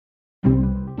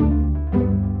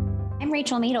I'm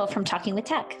Rachel Madel from Talking with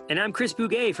Tech. And I'm Chris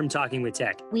Bouguet from Talking with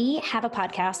Tech. We have a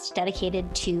podcast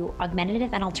dedicated to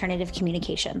augmentative and alternative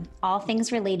communication, all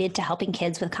things related to helping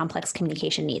kids with complex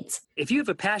communication needs. If you have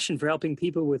a passion for helping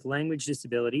people with language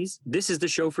disabilities, this is the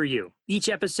show for you. Each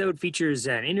episode features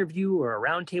an interview or a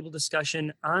roundtable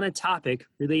discussion on a topic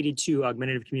related to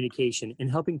augmentative communication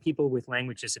and helping people with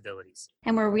language disabilities.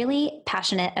 And we're really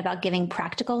passionate about giving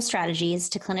practical strategies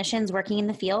to clinicians working in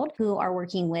the field who are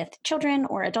working with children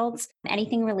or adults,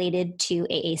 anything related to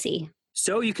AAC.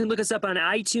 So you can look us up on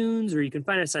iTunes, or you can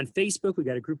find us on Facebook. We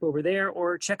got a group over there,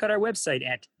 or check out our website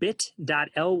at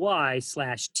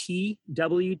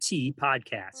bit.ly/TWT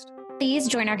podcast. Please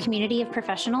join our community of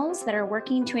professionals that are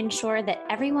working to ensure that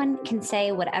everyone can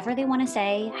say whatever they want to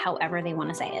say, however they want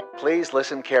to say it. Please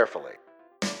listen carefully.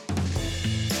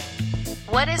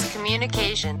 What is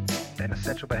communication? An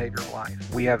essential behavior of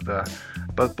life. We have the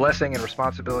both blessing and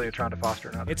responsibility of trying to foster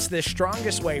another. It's the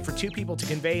strongest way for two people to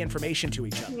convey information to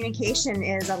each other. Communication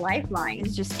is a lifeline.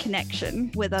 It's just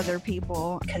connection with other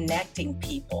people. Connecting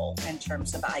people in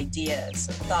terms of ideas,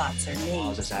 or thoughts, or needs.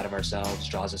 Draws us out of ourselves,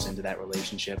 draws us into that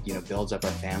relationship, builds up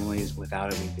our families.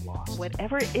 Without it, we'd be lost.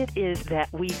 Whatever it is that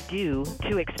we do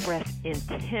to express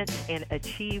intent and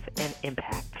achieve an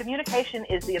impact. Communication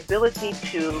is the ability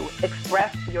to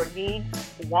express your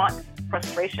needs, wants,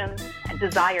 frustrations, and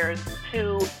desires to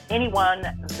anyone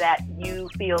that you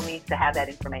feel needs to have that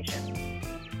information.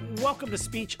 Welcome to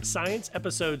Speech Science,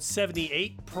 episode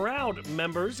 78, proud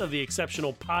members of the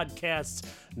Exceptional Podcasts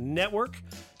Network.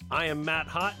 I am Matt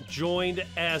Hott, joined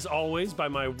as always by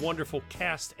my wonderful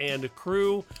cast and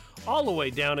crew, all the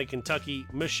way down in Kentucky,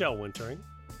 Michelle Wintering.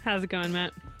 How's it going,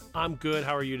 Matt? I'm good.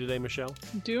 How are you today, Michelle?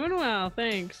 Doing well,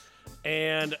 thanks.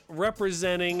 And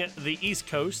representing the East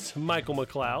Coast, Michael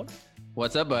McLeod.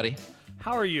 What's up, buddy?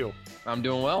 How are you? I'm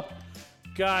doing well.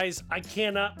 Guys, I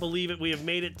cannot believe it. We have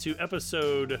made it to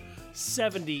episode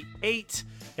 78,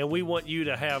 and we want you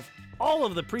to have all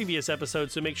of the previous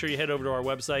episodes, so make sure you head over to our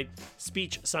website,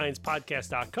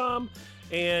 speechsciencepodcast.com,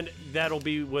 and that'll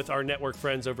be with our network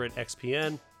friends over at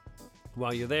XPN.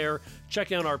 While you're there,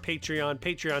 check out our Patreon,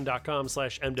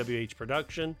 patreon.com/MWH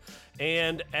Production.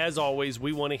 And as always,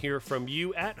 we want to hear from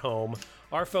you at home.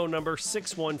 Our phone number,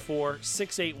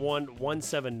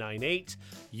 614-681-1798.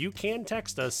 You can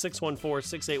text us,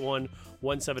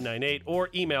 614-681-1798, or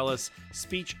email us,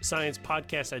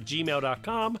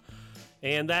 speechsciencepodcast@gmail.com,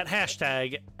 and that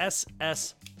hashtag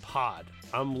SSPod.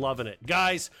 I'm loving it.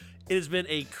 Guys, it has been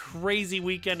a crazy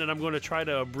weekend, and I'm going to try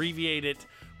to abbreviate it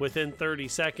within 30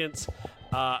 seconds.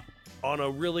 On a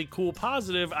really cool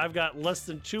positive, I've got less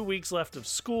than 2 weeks left of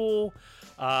school.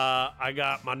 I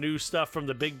got my new stuff from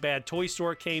the Big Bad Toy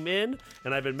Store came in,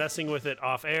 and I've been messing with it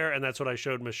off air, and that's what I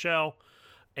showed Michelle.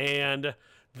 And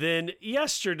then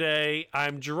yesterday,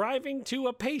 I'm driving to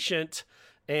a patient,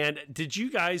 and did you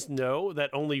guys know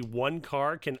that only one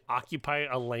car can occupy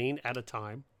a lane at a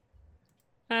time?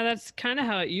 That's kind of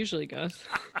how it usually goes.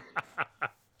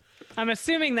 I'm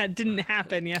assuming that didn't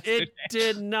happen yesterday. It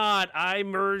did not. I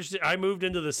moved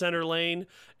into the center lane,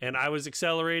 and I was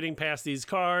accelerating past these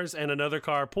cars, and another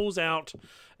car pulls out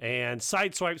and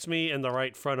sideswipes me in the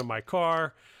right front of my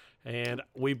car, and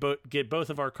we get both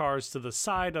of our cars to the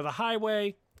side of the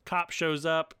highway. Cop shows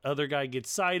up. Other guy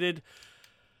gets cited.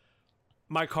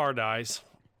 My car dies.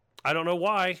 I don't know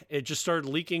why. It just started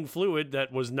leaking fluid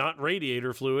that was not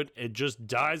radiator fluid. It just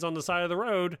dies on the side of the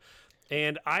road.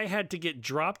 And I had to get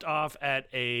dropped off at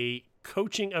a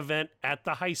coaching event at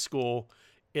the high school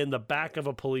in the back of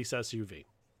a police SUV.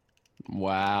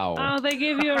 Wow. Oh, they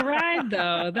gave you a ride,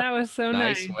 though. That was so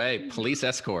nice. Nice way. Police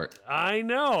escort. I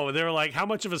know. They were like, how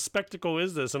much of a spectacle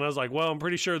is this? And I was like, well, I'm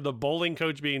pretty sure the bowling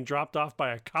coach being dropped off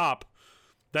by a cop,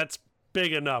 that's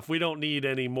big enough. We don't need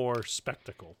any more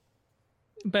spectacle.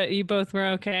 But you both were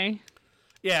okay?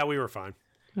 Yeah, we were fine.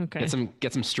 Okay.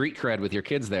 Get some street cred with your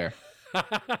kids there.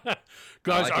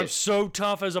 Guys, I'm so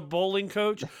tough as a bowling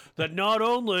coach that not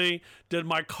only did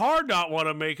my car not want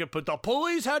to make it, but the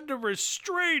police had to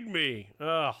restrain me.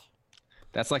 Ugh.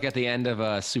 That's like at the end of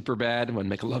Superbad when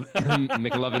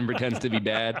McLovin pretends to be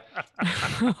bad.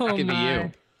 That could be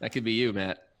you. That could be you,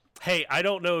 Matt. Hey, I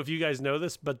don't know if you guys know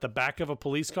this, but the back of a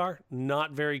police car,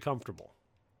 not very comfortable.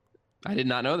 I did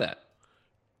not know that.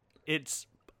 It's,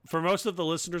 for most of the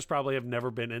listeners, probably have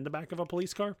never been in the back of a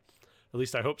police car. At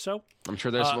least I hope so. I'm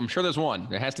sure there's one.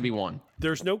 There has to be one.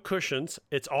 There's no cushions.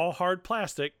 It's all hard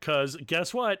plastic because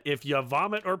guess what? If you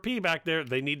vomit or pee back there,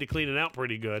 they need to clean it out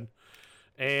pretty good.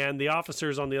 And the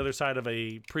officer's on the other side of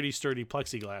a pretty sturdy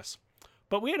plexiglass.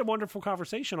 But we had a wonderful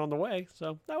conversation on the way,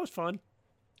 so that was fun.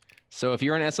 So if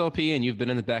you're an SLP and you've been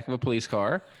in the back of a police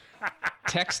car,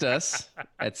 text us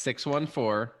at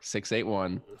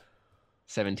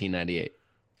 614-681-1798.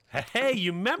 Hey,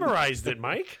 you memorized it,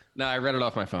 Mike. No, I read it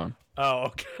off my phone. Oh,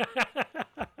 okay.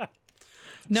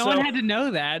 No one had to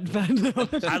know that, but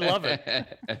I love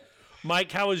it.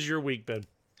 Mike, how has your week been?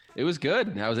 It was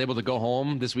good. I was able to go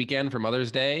home this weekend for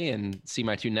Mother's Day and see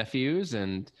my 2 nephews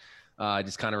and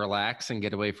just kind of relax and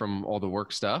get away from all the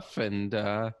work stuff. And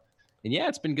yeah,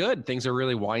 it's been good. Things are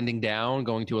really winding down,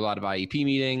 going to a lot of IEP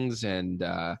meetings and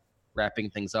wrapping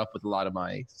things up with a lot of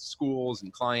my schools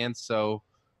and clients. So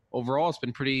overall, it's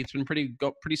been pretty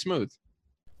smooth.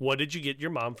 What did you get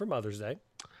your mom for Mother's Day?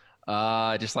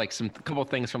 Just like a couple of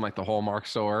things from like the Hallmark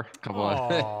store, a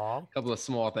couple of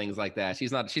small things like that.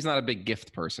 She's not a big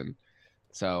gift person,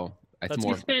 so it's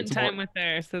more. You spent time with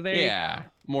her, so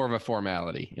there. More of a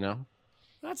formality, you know.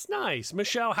 That's nice,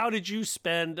 Michelle. How did you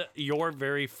spend your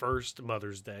very first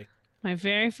Mother's Day? My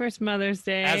very first Mother's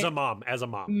Day. As a mom.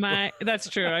 That's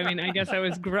true. I mean, I guess I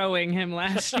was growing him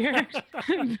last year,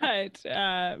 but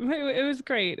it was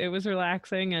great. It was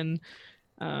relaxing and.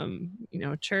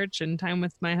 Church and time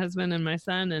with my husband and my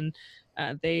son, and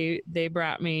they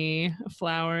brought me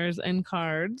flowers and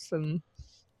cards and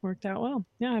worked out well.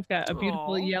 Yeah, I've got a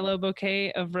beautiful yellow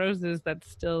bouquet of roses that's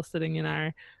still sitting in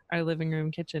our living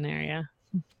room kitchen area.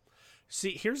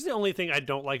 See, here's the only thing I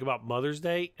don't like about Mother's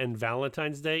Day and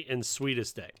Valentine's Day and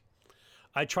Sweetest Day.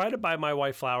 I try to buy my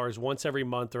wife flowers once every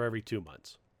month or every 2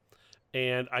 months.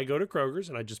 And I go to Kroger's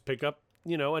and I just pick up,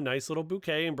 a nice little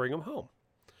bouquet and bring them home.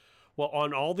 Well,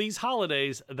 on all these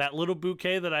holidays, that little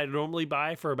bouquet that I normally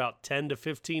buy for about $10 to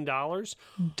 $15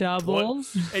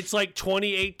 doubles. It's like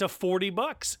 $28 to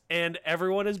 $40, and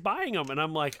everyone is buying them. And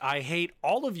I'm like, I hate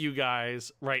all of you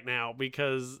guys right now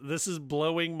because this is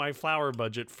blowing my flower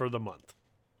budget for the month.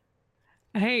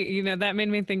 Hey, that made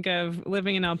me think of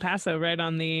living in El Paso, right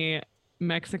on the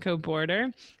Mexico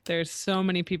border. There's so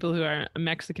many people who are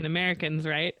Mexican Americans,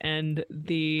 right? And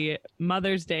the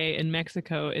Mother's Day in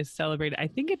Mexico is celebrated, I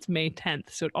think it's May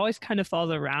 10th. So it always kind of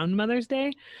falls around Mother's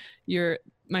Day.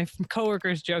 My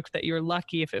coworkers joked that you're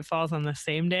lucky if it falls on the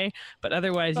same day, but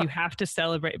otherwise you have to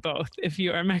celebrate both if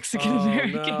you are Mexican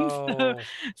American. No.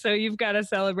 So you've got to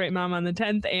celebrate Mom on the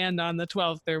 10th and on the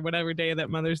 12th or whatever day that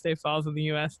Mother's Day falls in the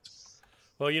U.S.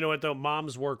 Well, you know what, though?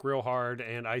 Moms work real hard,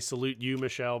 and I salute you,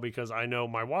 Michelle, because I know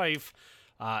my wife,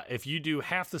 if you do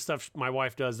half the stuff my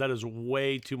wife does, that is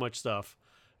way too much stuff.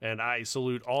 And I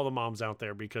salute all the moms out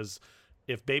there because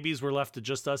if babies were left to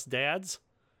just us dads,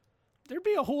 there'd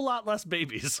be a whole lot less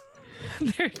babies.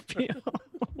 Yeah,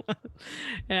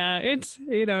 it's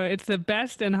the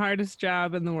best and hardest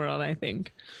job in the world, I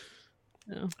think.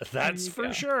 So, that's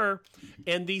for sure.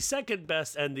 And the second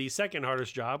best and the second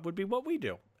hardest job would be what we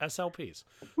do, SLPs.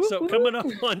 So coming up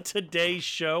on today's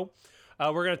show,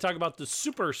 we're going to talk about the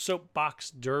Super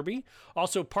Soapbox Derby.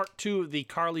 Also, part 2 of the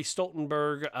Carly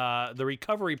Stoltenberg, the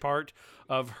recovery part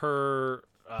of her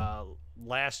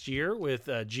last year with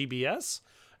GBS.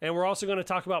 And we're also going to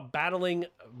talk about battling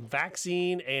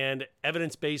vaccine and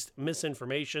evidence-based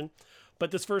misinformation. But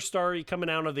this first story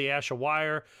coming out of the Asha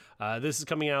Wire, this is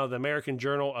coming out of the American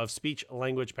Journal of Speech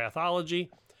Language Pathology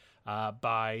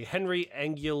by Henry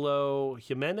Angulo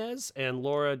Jimenez and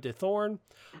Laura DeThorne.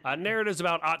 Narratives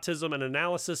about autism and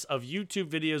analysis of YouTube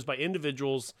videos by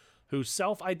individuals who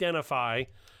self-identify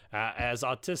as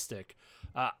autistic.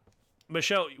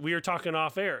 Michelle, we were talking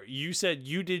off air. You said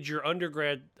you did your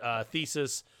undergrad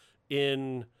thesis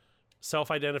in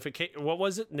self-identification. What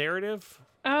was it? Narrative?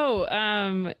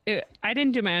 I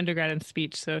didn't do my undergrad in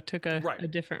speech, so it took a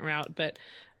different route. But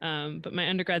my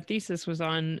undergrad thesis was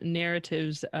on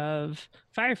narratives of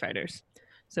firefighters.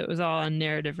 So it was all on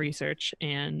narrative research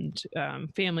and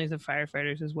families of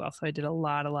firefighters as well. So I did a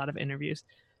lot of interviews.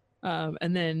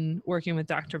 And then working with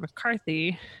Dr.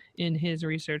 McCarthy in his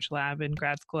research lab in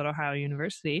grad school at Ohio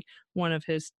University, one of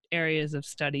his areas of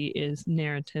study is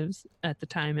narratives. At the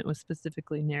time, it was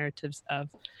specifically narratives of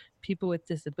people with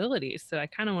disabilities. So I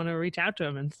kind of want to reach out to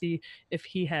him and see if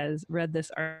he has read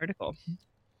this article.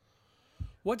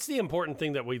 What's the important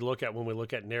thing that we look at when we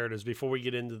look at narratives before we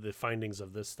get into the findings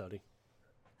of this study?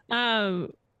 I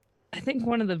think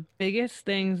one of the biggest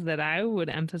things that I would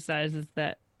emphasize is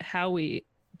that how we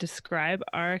describe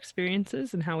our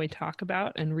experiences and how we talk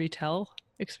about and retell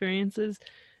experiences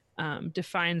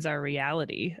defines our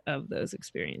reality of those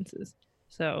experiences.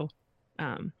 So,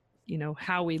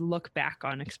 how we look back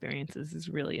on experiences is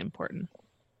really important.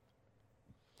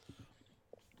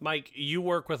 Mike, you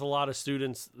work with a lot of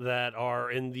students that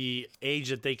are in the age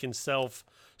that they can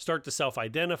start to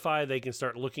self-identify. They can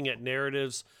start looking at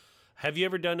narratives. Have you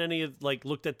ever done any of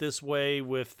looked at this way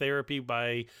with therapy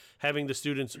by having the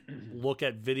students look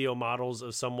at video models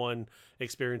of someone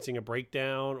experiencing a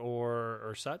breakdown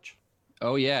or such?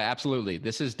 Oh yeah, absolutely.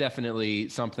 This is definitely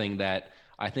something that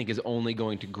I think is only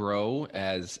going to grow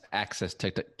as access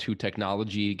to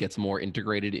technology gets more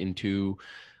integrated into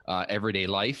everyday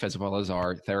life as well as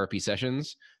our therapy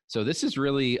sessions. So this is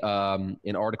really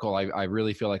an article I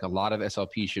really feel like a lot of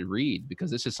SLPs should read, because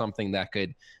this is something that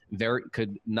could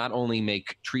not only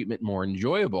make treatment more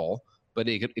enjoyable, but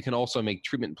it can also make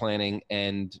treatment planning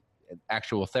and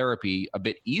actual therapy a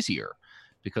bit easier,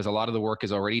 because a lot of the work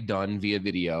is already done via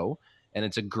video, and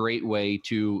it's a great way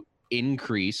to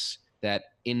increase that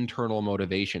internal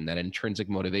motivation, that intrinsic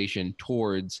motivation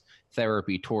towards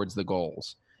therapy, towards the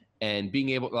goals. And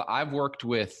being able, I've worked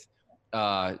with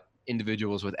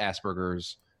individuals with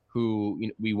Asperger's who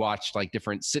we watched like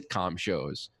different sitcom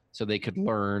shows so they could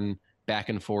learn back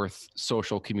and forth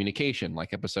social communication,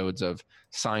 like episodes of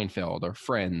Seinfeld or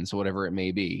Friends, whatever it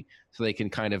may be. So they can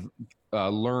kind of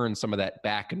learn some of that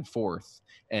back and forth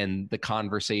and the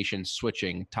conversation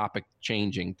switching, topic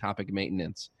changing, topic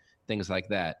maintenance, things like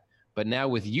that. But now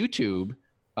with YouTube,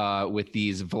 with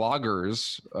these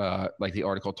vloggers, like the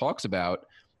article talks about,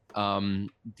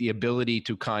 the ability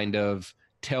to kind of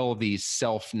tell these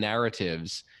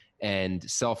self-narratives and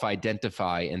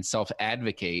self-identify and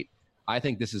self-advocate, I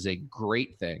think this is a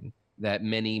great thing that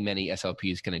many, many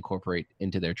SLPs can incorporate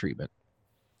into their treatment.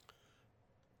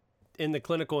 In the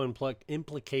clinical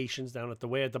implications down at the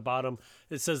way at the bottom,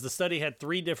 it says the study had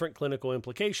 3 different clinical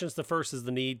implications. The first is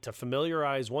the need to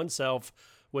familiarize oneself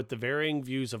with the varying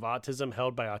views of autism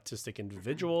held by autistic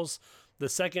individuals. The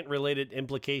second related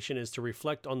implication is to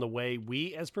reflect on the way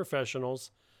we as professionals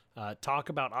talk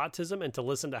about autism and to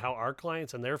listen to how our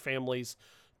clients and their families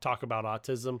talk about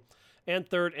autism. And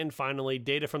third and finally,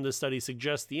 data from this study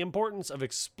suggests the importance of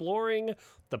exploring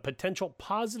the potential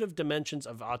positive dimensions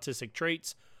of autistic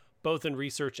traits, both in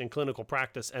research and clinical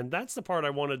practice. And that's the part I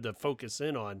wanted to focus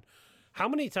in on. How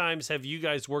many times have you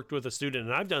guys worked with a student,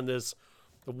 and I've done this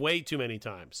way too many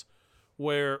times,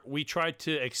 where we try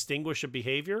to extinguish a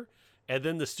behavior and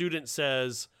then the student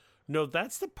says, no,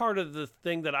 that's the part of the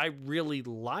thing that I really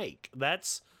like.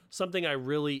 That's something I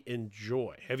really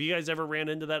enjoy. Have you guys ever ran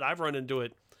into that? I've run into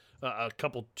it a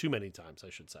couple too many times, I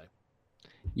should say.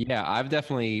 Yeah, I've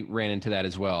definitely ran into that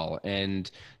as well. And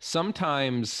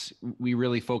sometimes we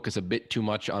really focus a bit too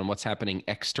much on what's happening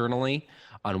externally,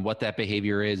 on what that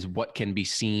behavior is, what can be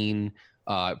seen,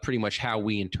 pretty much how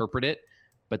we interpret it.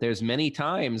 But there's many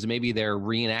times maybe they're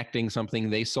reenacting something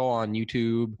they saw on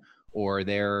YouTube, or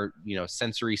they're,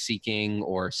 sensory seeking,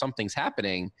 or something's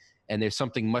happening and there's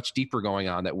something much deeper going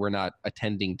on that we're not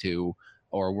attending to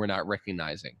or we're not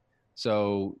recognizing.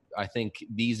 So I think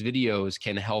these videos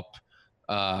can help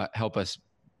us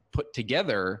put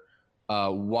together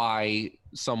why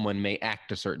someone may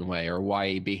act a certain way or why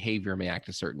a behavior may act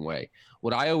a certain way.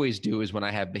 What I always do is when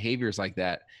I have behaviors like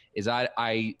that is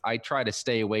I try to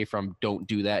stay away from don't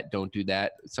do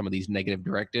that, some of these negative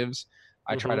directives.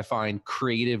 I try to find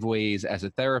creative ways as a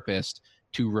therapist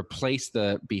to replace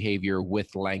the behavior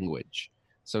with language.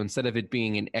 So instead of it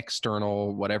being an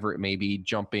external, whatever it may be,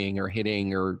 jumping or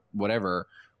hitting or whatever,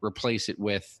 replace it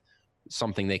with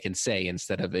something they can say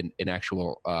instead of an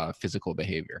actual physical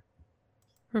behavior.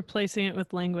 Replacing it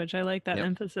with language. I like that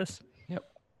emphasis. Yep.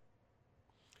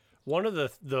 One of the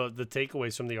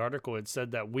takeaways from the article, it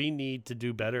said that we need to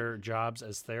do better jobs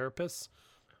as therapists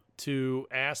to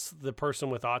ask the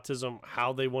person with autism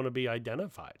how they want to be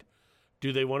identified.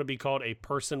 Do they want to be called a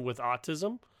person with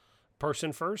autism,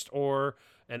 person first, or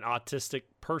an autistic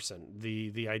person,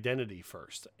 the identity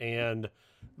first? And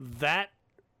that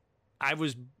I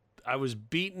was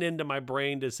beaten into my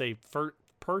brain to say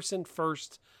person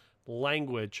first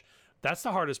language. That's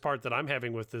the hardest part that I'm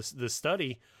having with this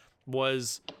study,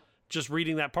 was just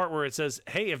reading that part where it says,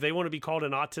 hey, if they want to be called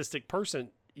an autistic person,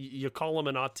 you call them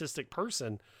an autistic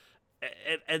person.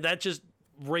 And that just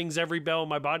rings every bell in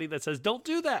my body that says, don't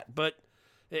do that. But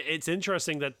it's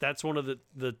interesting that that's one of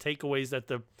the takeaways that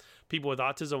the people with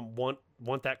autism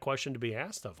want that question to be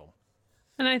asked of them.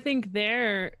 And I think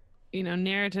their,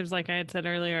 narratives, like I had said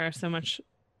earlier, are so much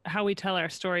how we tell our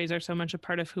stories are so much a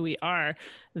part of who we are,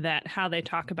 that how they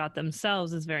talk about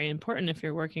themselves is very important if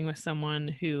you're working with someone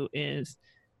who is,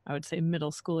 I would say,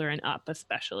 middle schooler and up,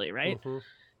 especially, right? Mm-hmm.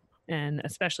 And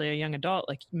especially a young adult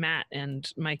like Matt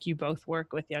and Mike, you both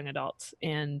work with young adults.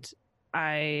 And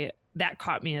that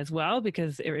caught me as well,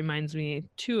 because it reminds me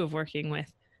too of working with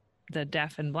the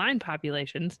deaf and blind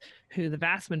populations, who the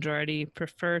vast majority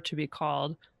prefer to be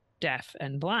called deaf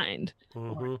and blind,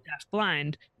 or deaf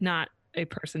blind, not a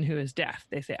person who is deaf.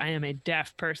 They say, I am a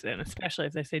deaf person, especially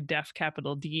if they say deaf,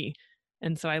 capital D.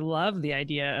 And so I love the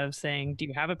idea of saying, do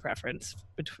you have a preference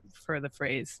for the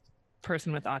phrase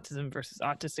person with autism versus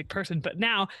autistic person? But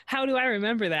now, how do I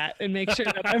remember that and make sure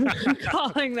that I'm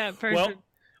calling that person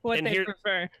what they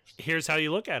prefer? Here's how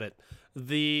you look at it.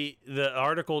 The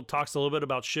article talks a little bit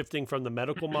about shifting from the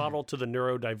medical model to the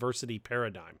neurodiversity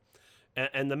paradigm.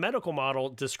 And the medical model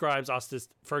describes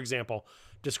for example,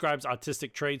 describes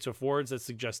autistic traits with words that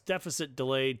suggest deficit,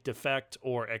 delay, defect,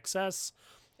 or excess.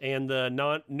 And the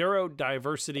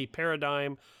neurodiversity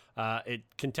paradigm, it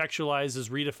contextualizes,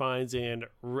 redefines, and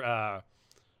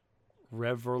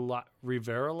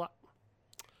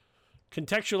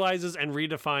contextualizes and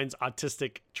redefines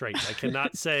autistic traits. I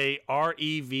cannot say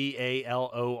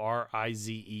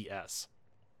REVALORIZES.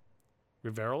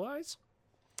 Reveralize?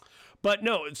 But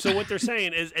no, so what they're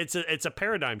saying is it's a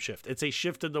paradigm shift. It's a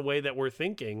shift in the way that we're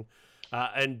thinking,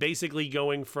 and basically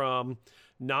going from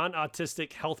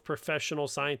non-autistic health professional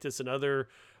scientists and other,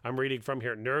 I'm reading from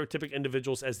here, neurotypic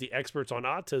individuals as the experts on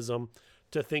autism,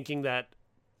 to thinking that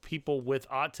people with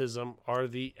autism are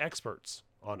the experts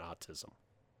on autism.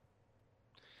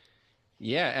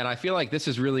 Yeah, and I feel like this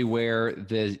is really where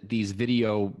these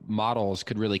video models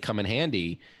could really come in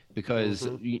handy, because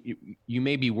you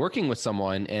may be working with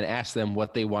someone and ask them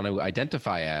what they want to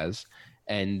identify as,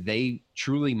 and they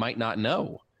truly might not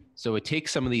know. So it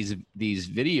takes some of these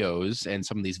videos and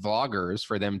some of these vloggers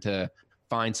for them to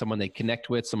find someone they connect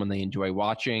with, someone they enjoy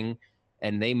watching,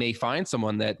 and they may find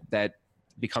someone that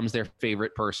becomes their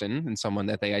favorite person and someone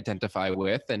that they identify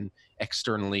with and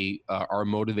externally are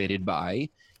motivated by.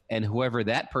 And whoever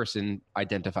that person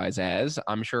identifies as,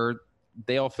 I'm sure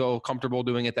they'll feel comfortable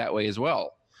doing it that way as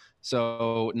well.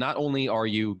 So not only are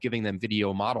you giving them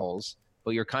video models,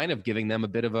 but you're kind of giving them a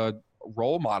bit of a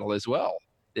role model as well.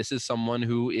 This is someone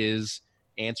who is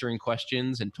answering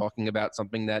questions and talking about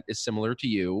something that is similar to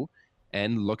you,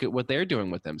 and look at what they're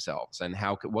doing with themselves, and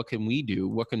what can we do?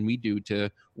 What can we do to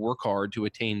work hard to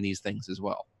attain these things as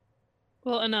well?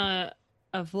 Well, in a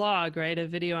vlog, right, a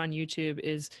video on YouTube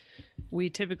we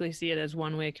typically see it as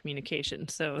one-way communication.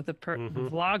 So the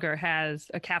vlogger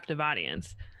has a captive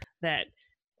audience that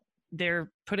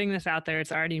they're putting this out there,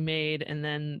 it's already made, and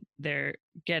then they're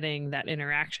getting that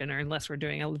interaction. Or unless we're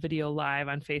doing a video live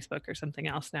on Facebook or something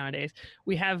else nowadays,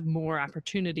 we have more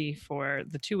opportunity for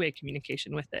the two-way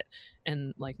communication with it.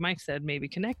 And like Mike said, maybe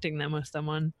connecting them with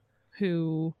someone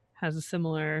who has a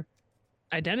similar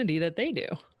identity that they do.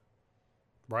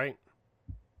 Right.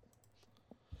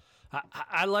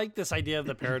 I like this idea of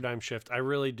the paradigm shift. I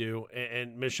really do.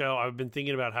 And Michelle, I've been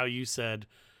thinking about how you said,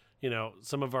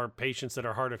 some of our patients that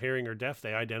are hard of hearing or deaf,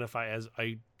 they identify as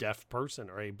a deaf person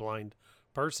or a blind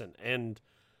person. And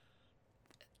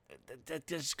that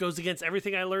just goes against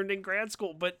everything I learned in grad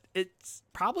school, but it's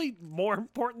probably more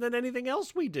important than anything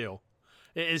else we do.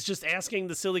 It's just asking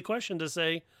the silly question to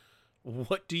say,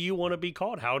 what do you want to be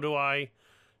called? How do I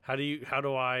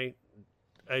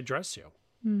address you?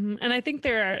 Mm-hmm. And I think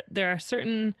there are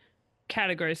certain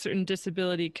categories, certain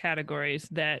disability categories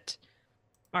that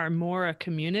are more a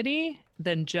community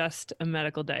than just a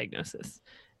medical diagnosis.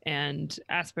 And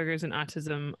Asperger's and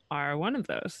autism are one of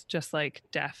those, just like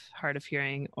deaf, hard of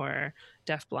hearing, or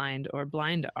deaf-blind or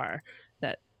blind are,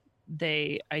 that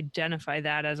they identify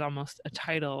that as almost a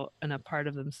title and a part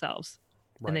of themselves.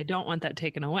 Right. And they don't want that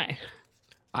taken away.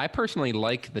 I personally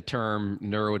like the term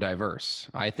neurodiverse.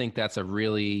 I think that's a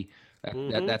really...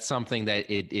 that's something that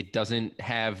it doesn't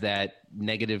have that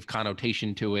negative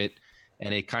connotation to it,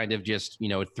 and it kind of just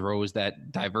it throws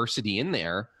that diversity in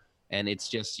there, and it's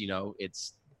just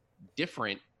it's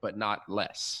different but not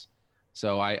less.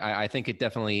 So I think it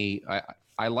definitely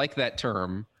I like that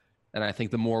term, and I think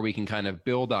the more we can kind of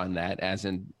build on that as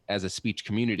a speech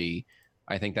community,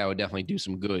 I think that would definitely do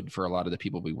some good for a lot of the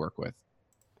people we work with.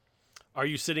 Are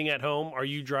you sitting at home? Are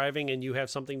you driving and you have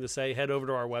something to say? Head over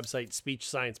to our website,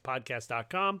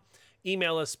 speechsciencepodcast.com.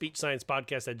 Email us,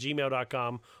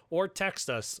 speechsciencepodcast@gmail.com, or text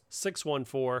us,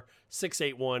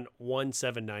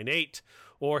 614-681-1798,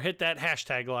 or hit that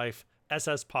hashtag life,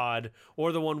 SSPod,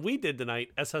 or the one we did tonight,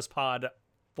 SSPod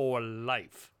for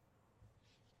life.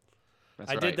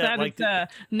 I did that like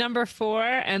number 4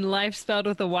 and life spelled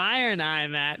with a Y or an I,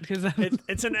 Matt, because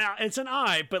it's an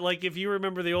I, but like if you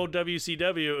remember the old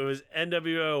WCW, it was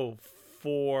NWO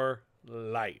for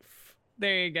life.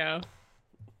 There you go.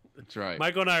 That's right.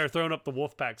 Michael and I are throwing up the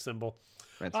Wolfpack symbol.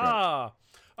 That's right.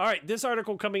 All right. This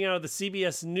article coming out of the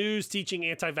CBS News, teaching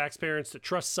anti-vax parents to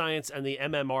trust science and the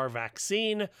MMR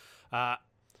vaccine.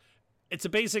 it's a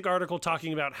basic article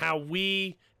talking about how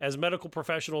we as medical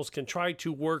professionals can try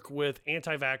to work with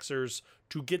anti-vaxxers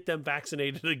to get them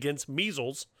vaccinated against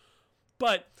measles.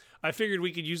 But I figured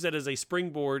we could use that as a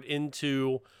springboard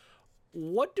into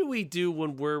what do we do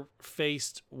when we're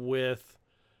faced with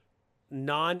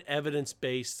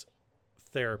non-evidence-based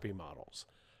therapy models?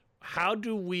 How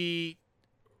do we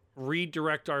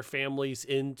redirect our families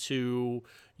into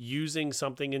using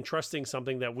something and trusting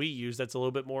something that we use that's a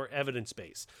little bit more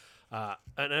evidence-based?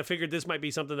 And I figured this might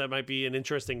be something that might be an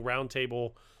interesting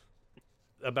roundtable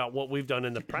about what we've done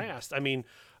in the past. I mean,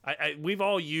 we've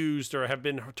all used or have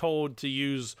been told to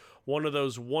use one of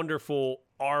those wonderful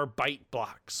R-bite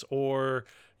blocks or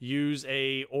use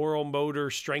a oral motor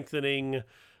strengthening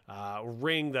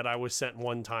ring that I was sent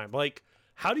one time. Like,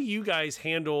 how do you guys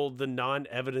handle the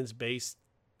non-evidence-based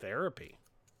therapy?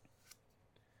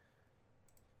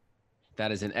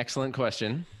 That is an excellent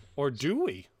question. Or do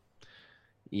we?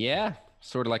 Yeah,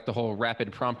 sort of like the whole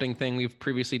rapid prompting thing we've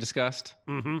previously discussed.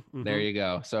 There you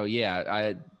go. So yeah,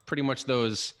 I pretty much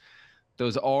those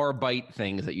R-bite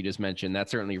things that you just mentioned, that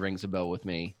certainly rings a bell with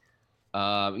me.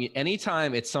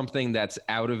 Anytime it's something that's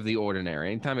out of the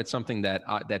ordinary, anytime it's something that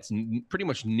that's pretty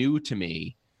much new to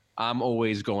me, I'm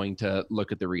always going to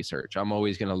look at the research. I'm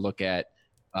always going to look at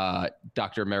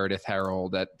Dr. Meredith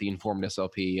Harold at the Informed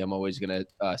SLP. I'm always going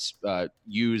to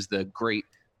use the great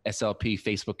SLP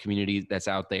Facebook community that's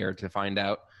out there to find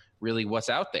out really what's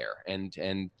out there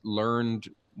and learned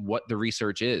what the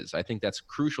research is. I think that's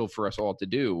crucial for us all to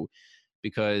do,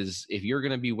 because if you're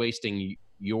going to be wasting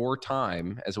your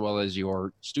time as well as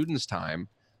your students' time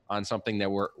on something that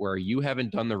where you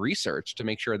haven't done the research to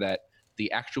make sure that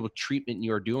the actual treatment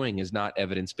you're doing is not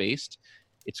evidence-based,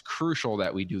 it's crucial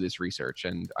that we do this research.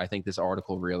 And I think this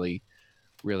article really,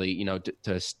 you know,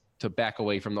 to back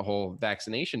away from the whole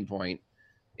vaccination point,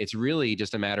 it's really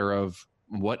just a matter of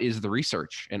what is the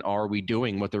research and are we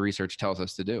doing what the research tells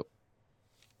us to do?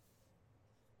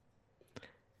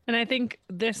 And I think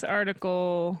this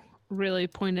article really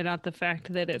pointed out the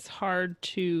fact that it's hard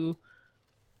to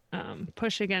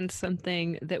push against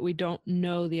something that we don't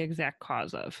know the exact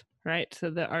cause of, right? So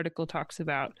the article talks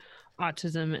about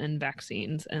autism and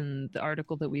vaccines, and the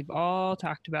article that we've all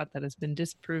talked about that has been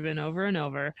disproven over and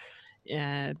over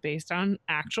based on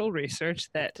actual research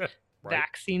that right.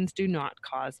 Vaccines do not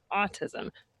cause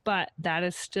autism. But that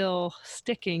is still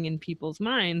sticking in people's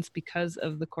minds because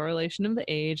of the correlation of the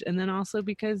age, and then also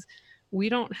because we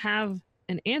don't have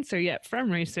an answer yet from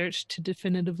research to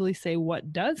definitively say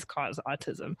what does cause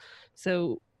autism.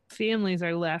 So families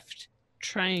are left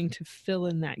trying to fill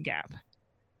in that gap.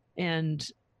 And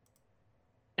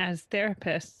as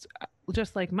therapists,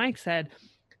 just like Mike said,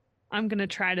 I'm going to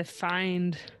try to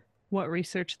find what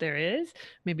research there is,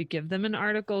 maybe give them an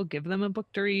article, give them a book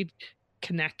to read,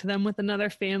 connect them with another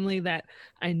family that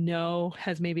I know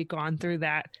has maybe gone through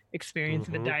that experience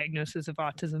of a diagnosis of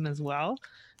autism as well.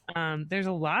 There's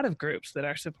a lot of groups that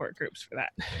are support groups for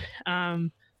that.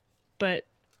 But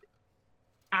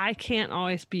I can't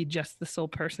always be just the sole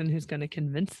person who's going to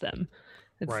convince them.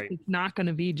 It's not going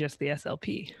to be just the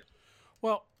SLP.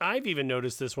 Well, I've even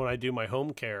noticed this when I do my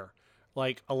home care.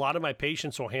 Like, a lot of my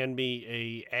patients will hand me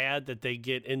a ad that they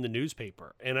get in the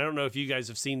newspaper. And I don't know if you guys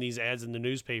have seen these ads in the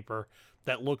newspaper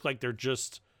that look like they're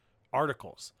just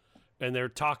articles. And they're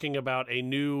talking about a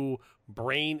new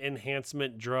brain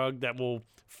enhancement drug that will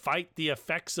fight the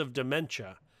effects of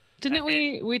dementia. Didn't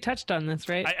we touched on this,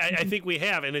 right? I think we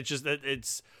have. And it's just that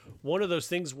it's one of those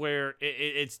things where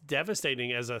it's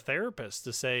devastating as a therapist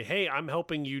to say, hey, I'm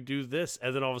helping you do this.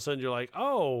 And then all of a sudden you're like,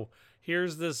 oh,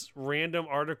 here's this random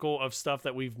article of stuff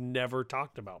that we've never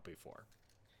talked about before.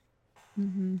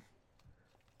 Mm-hmm.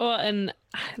 Well, and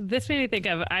this made me think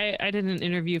of, I did an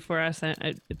interview for us,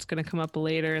 and it's going to come up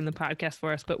later in the podcast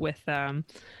for us, but with a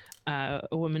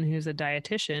woman who's a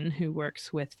dietitian who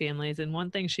works with families. And one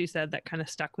thing she said that kind of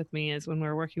stuck with me is when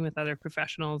we're working with other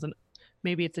professionals, and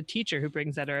maybe it's a teacher who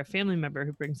brings it, or a family member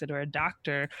who brings it, or a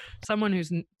doctor, someone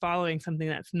who's following something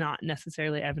that's not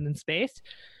necessarily evidence-based,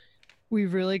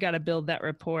 we've really got to build that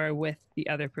rapport with the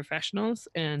other professionals.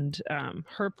 And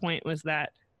her point was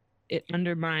that it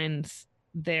undermines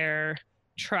their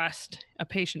trust, a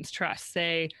patient's trust.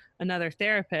 Say another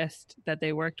therapist that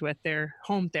they worked with, their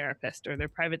home therapist or their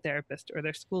private therapist or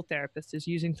their school therapist, is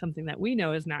using something that we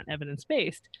know is not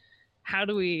evidence-based. How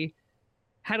do we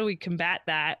combat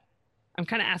that? I'm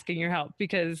kind of asking your help,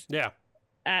 because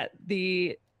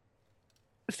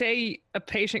say a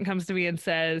patient comes to me and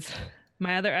says,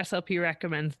 my other SLP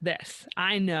recommends this.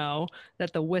 I know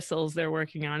that the whistles they're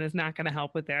working on is not going to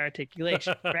help with their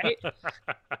articulation, right?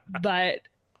 But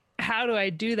how do I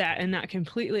do that and not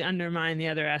completely undermine the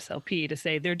other SLP to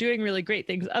say they're doing really great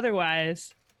things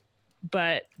otherwise,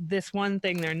 but this one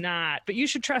thing they're not, but you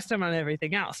should trust them on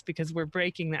everything else, because we're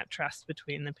breaking that trust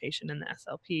between the patient and the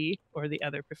SLP or the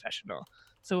other professional.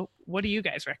 So what do you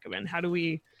guys recommend? How do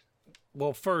we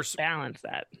first balance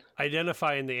that?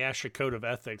 Identify in the ASHA Code of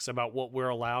Ethics about what we're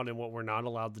allowed and what we're not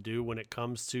allowed to do when it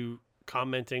comes to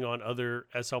commenting on other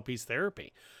SLP's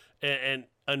therapy. And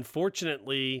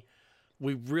unfortunately,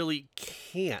 we really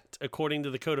can't, according to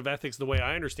the Code of Ethics, the way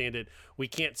I understand it, we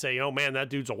can't say, oh man,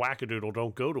 that dude's a wackadoodle,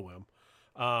 don't go to him.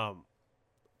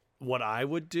 What I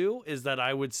would do is that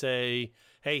I would say,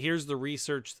 hey, here's the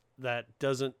research that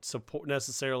doesn't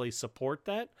necessarily support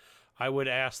that. I would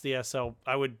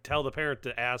tell the parent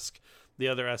to ask the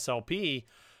other SLP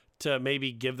to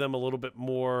maybe give them a little bit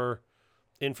more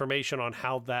information on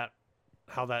how that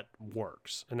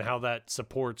works and how that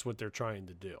supports what they're trying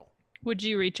to do. Would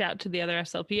you reach out to the other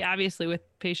SLP, obviously with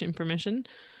patient permission?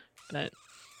 But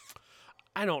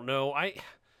I don't know.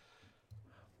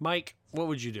 Mike, what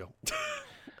would you do?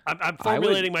 I'm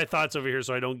formulating my thoughts over here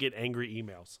so I don't get angry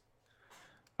emails.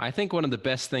 I think one of the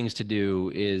best things to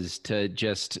do is to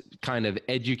just kind of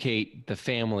educate the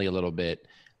family a little bit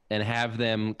and have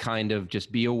them kind of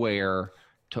just be aware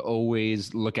to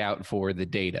always look out for the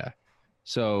data.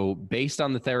 So based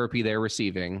on the therapy they're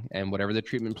receiving and whatever the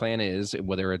treatment plan is,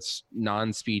 whether it's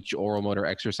non-speech, oral motor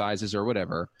exercises or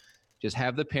whatever, just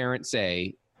have the parent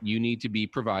say, you need to be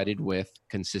provided with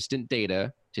consistent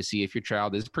data to see if your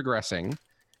child is progressing.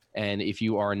 And if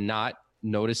you are not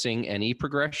noticing any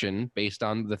progression based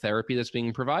on the therapy that's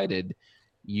being provided,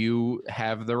 you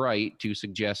have the right to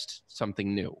suggest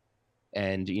something new.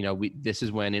 And, this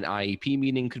is when an IEP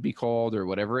meeting could be called or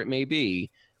whatever it may be,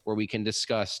 where we can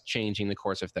discuss changing the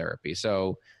course of therapy.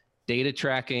 So data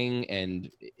tracking, and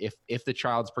if the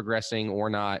child's progressing or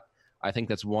not, I think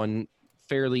that's one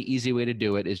fairly easy way to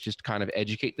do it, is just kind of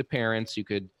educate the parents. You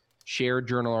could share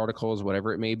journal articles,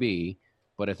 whatever it may be.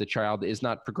 But if the child is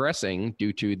not progressing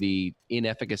due to the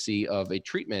inefficacy of a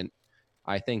treatment,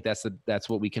 I think that's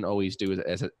what we can always do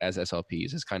as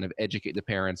SLPs, is kind of educate the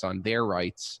parents on their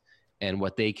rights and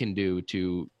what they can do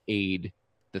to aid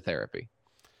the therapy.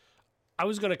 I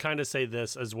was going to kind of say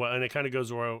this as well, and it kind of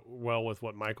goes well with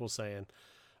what Michael's saying.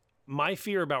 My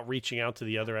fear about reaching out to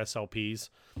the other SLPs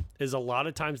is a lot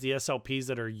of times the SLPs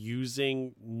that are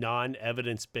using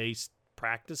non-evidence-based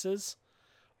practices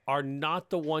are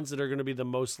not the ones that are going to be the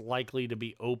most likely to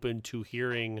be open to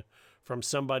hearing from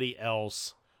somebody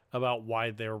else about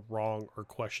why they're wrong or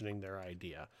questioning their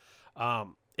idea.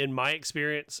 In my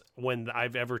experience, when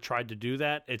I've ever tried to do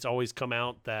that, it's always come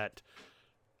out that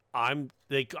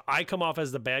I come off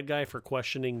as the bad guy for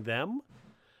questioning them,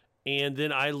 and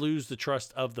then I lose the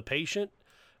trust of the patient,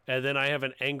 and then I have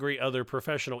an angry other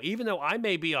professional. Even though I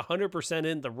may be 100%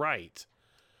 in the right,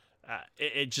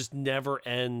 it just never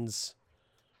ends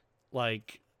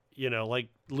like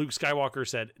Luke Skywalker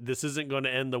said, this isn't going to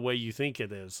end the way you think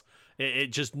it is.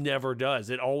 It just never does.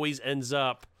 It always ends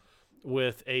up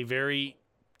with a very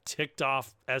ticked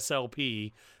off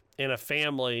SLP in a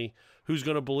family who's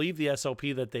going to believe the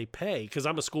SLP that they pay, because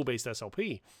I'm a school-based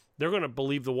SLP. They're going to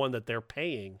believe the one that they're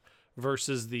paying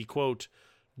versus the, quote,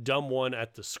 dumb one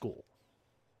at the school.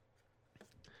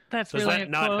 Does really that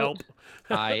not quote?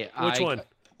 Help? Which one?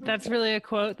 That's really a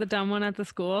quote, the dumb one at the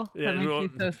school? Yeah, that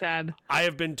makes me so sad. I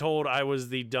have been told I was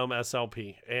the dumb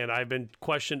SLP, and I've been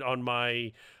questioned on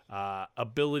my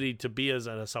ability to be as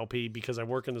an SLP because I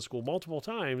work in the school multiple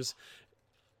times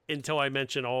until I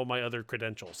mention all my other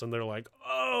credentials. And they're like,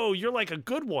 oh, you're like a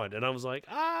good one. And I was like,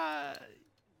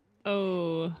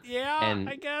 oh, yeah,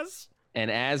 I guess. And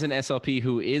as an SLP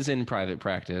who is in private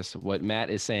practice, what Matt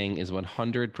is saying is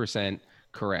 100%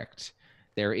 correct.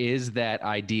 There is that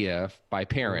idea by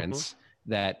parents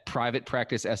that private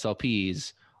practice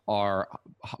SLPs are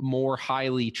more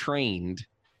highly trained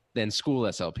than school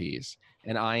SLPs.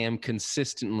 And I am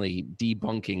consistently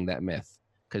debunking that myth,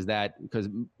 because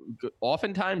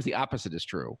oftentimes the opposite is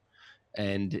true.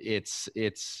 And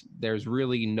there's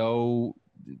really no,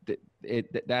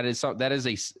 that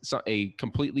is a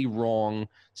completely wrong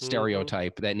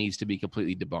stereotype that needs to be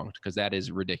completely debunked, because that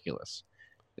is ridiculous.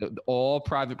 All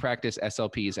private practice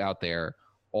SLPs out there,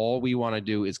 all we want to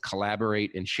do is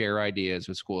collaborate and share ideas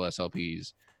with school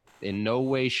SLPs. In no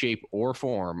way, shape, or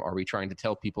form are we trying to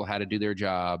tell people how to do their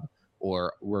job,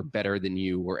 or we're better than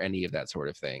you, or any of that sort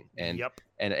of thing. And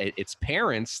it's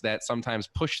parents that sometimes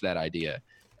push that idea.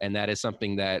 And that is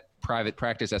something that private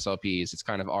practice SLPs, it's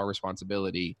kind of our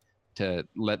responsibility to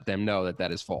let them know that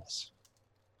that is false.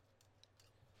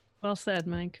 Well said,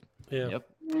 Mike. Yeah. Yep.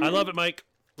 I love it, Mike.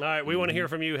 All right, we want to hear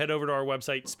from you. Head over to our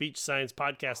website,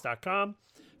 speechsciencepodcast.com.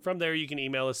 From there, you can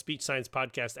email us,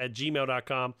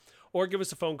 speechsciencepodcast@gmail.com, or give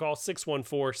us a phone call,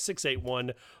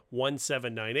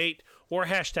 614-681-1798, or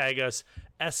hashtag us,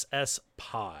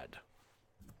 SSPod.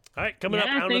 All right, coming up.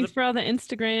 Thanks for all the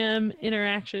Instagram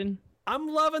interaction. I'm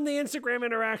loving the Instagram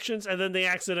interactions and then the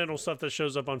accidental stuff that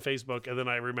shows up on Facebook. And then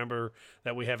I remember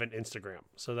that we have an Instagram.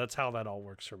 So that's how that all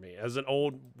works for me as an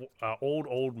old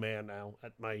man now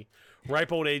at my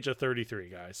ripe old age of 33,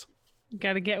 guys.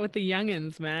 Got to get with the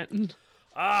youngins, Matt.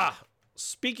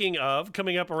 Speaking of,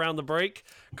 coming up around the break,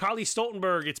 Carly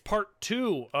Stoltenberg, it's part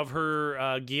 2 of her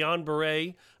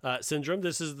Guillain-Barré syndrome.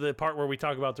 This is the part where we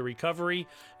talk about the recovery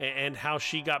and how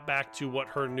she got back to what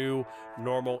her new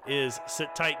normal is.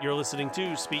 Sit tight. You're listening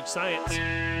to Speech Science.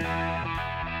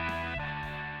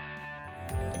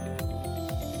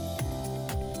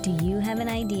 Do you have an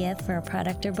idea for a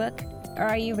product or book? Or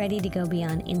are you ready to go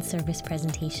beyond in-service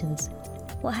presentations?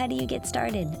 Well, how do you get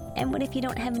started? And what if you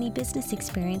don't have any business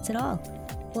experience at all?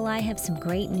 Well, I have some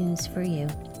great news for you.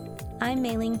 I'm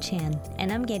Mei-Ling Chan,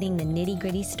 and I'm getting the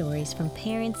nitty-gritty stories from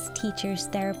parents, teachers,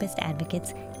 therapists,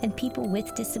 advocates, and people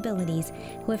with disabilities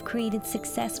who have created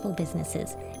successful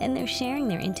businesses, and they're sharing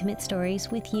their intimate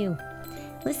stories with you.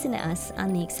 Listen to us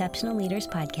on the Exceptional Leaders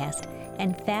Podcast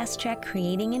and fast-track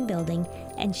creating and building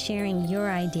and sharing your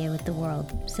idea with the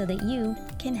world so that you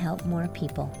can help more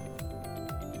people.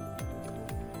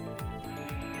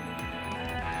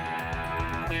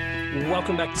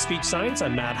 Welcome back to Speech Science.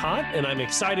 I'm Matt Hott, and I'm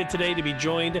excited today to be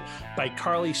joined by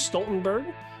Carly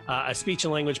Stoltenberg, a speech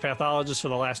and language pathologist for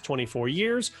the last 24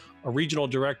 years, a regional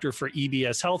director for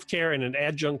EBS Healthcare, and an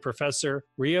adjunct professor,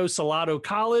 Rio Salado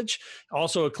College,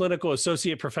 also a clinical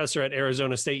associate professor at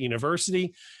Arizona State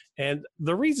University. And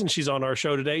the reason she's on our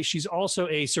show today, she's also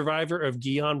a survivor of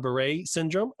Guillain-Barré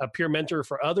syndrome, a peer mentor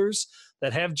for others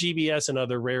that have GBS and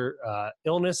other rare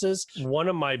illnesses. One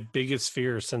of my biggest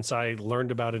fears since I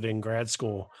learned about it in grad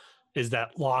school is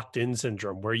that locked-in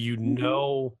syndrome, where you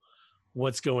know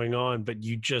what's going on, but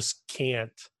you just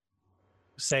can't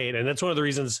say it. And that's one of the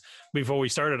reasons before we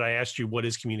started, I asked you, what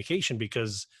is communication?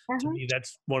 Because to me,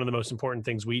 that's one of the most important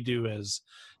things we do as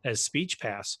speech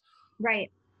paths. Right.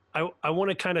 I want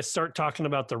to kind of start talking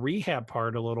about the rehab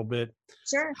part a little bit.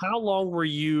 Sure. How long were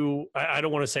you, I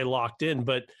don't want to say locked in,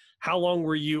 but how long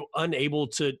were you unable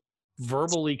to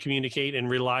verbally communicate and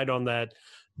relied on that,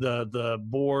 the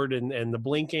board and the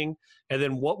blinking? And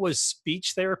then what was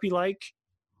speech therapy like?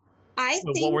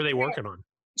 What were they working on?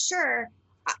 Sure.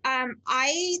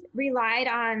 I relied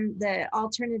on the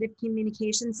alternative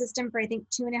communication system for, I think,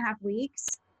 2.5 weeks.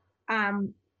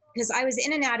 Because I was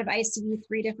in and out of ICU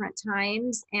 3 different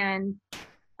times. And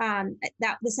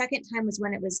that the second time was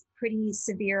when it was pretty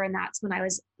severe. And that's when I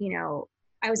was,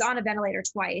 I was on a ventilator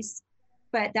twice,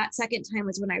 but that second time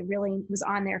was when I really was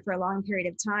on there for a long period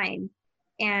of time.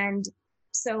 And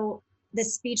so the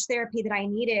speech therapy that I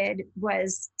needed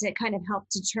was to kind of help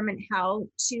determine how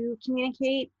to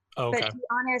communicate. Okay. But to be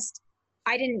honest,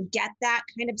 I didn't get that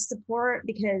kind of support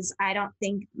because I don't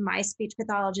think my speech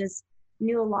pathologist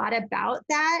knew a lot about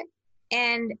that.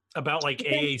 And about like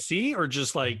AAC or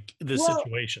just like the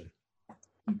situation?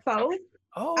 Both.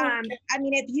 Oh, okay. I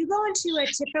mean, if you go into a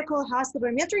typical hospital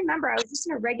room, you have to remember, I was just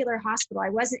in a regular hospital. I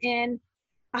wasn't in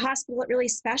a hospital that really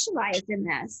specialized in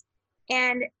this.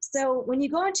 And so when you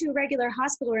go into a regular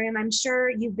hospital room, I'm sure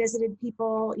you visited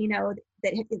people,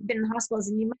 that have been in hospitals,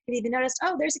 and you might have even noticed,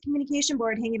 oh, there's a communication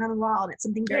board hanging on the wall and it's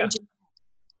something very generic.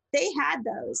 They had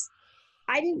those.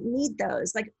 I didn't need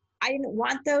those. Like, I didn't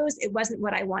want those. It wasn't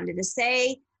what I wanted to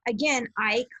say. Again,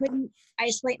 I couldn't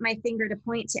isolate my finger to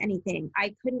point to anything.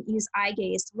 I couldn't use eye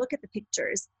gaze to look at the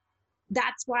pictures.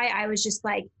 That's why I was just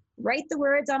like, write the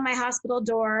words on my hospital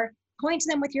door, point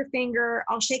to them with your finger.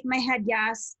 I'll shake my head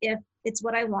yes if it's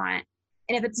what I want.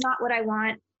 And if it's not what I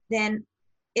want, then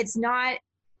it's not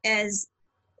as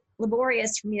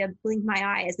laborious for me to blink my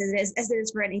eye as it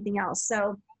is for anything else.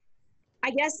 So I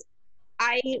guess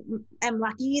I am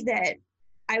lucky that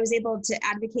I was able to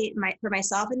advocate for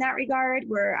myself in that regard,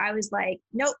 where I was like,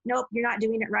 nope, you're not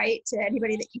doing it right, to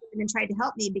anybody that came in and tried to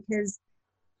help me. Because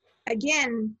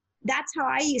again, that's how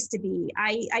I used to be.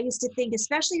 I used to think,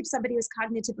 especially if somebody was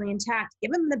cognitively intact,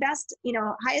 give them the best,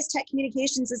 highest tech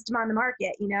communication system on the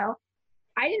market.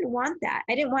 I didn't want that.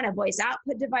 I didn't want a voice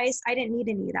output device. I didn't need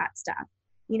any of that stuff,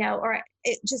 or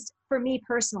it just, for me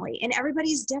personally. And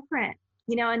everybody's different,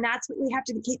 and that's what we have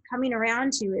to keep coming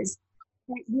around to is,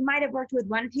 you might have worked with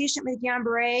one patient with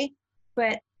Guillain-Barré,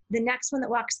 but the next one that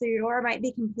walks through your door might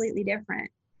be completely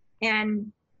different.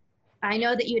 And I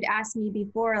know that you had asked me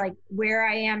before, like where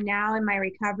I am now in my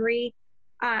recovery.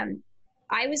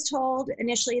 I was told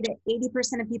initially that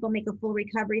 80% of people make a full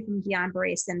recovery from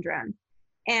Guillain-Barré syndrome.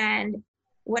 And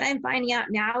what I'm finding out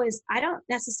now is I don't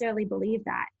necessarily believe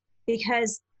that,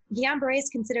 because Guillain-Barré is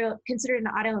considered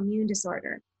an autoimmune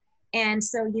disorder. And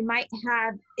so you might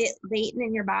have it latent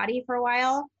in your body for a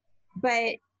while,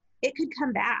 but it could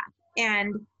come back.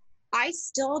 And I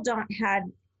still don't have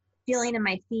feeling in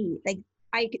my feet. Like,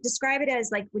 I could describe it as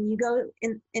like when you go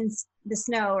in the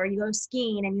snow or you go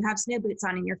skiing and you have snow boots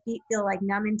on and your feet feel like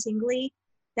numb and tingly.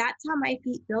 That's how my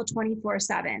feet feel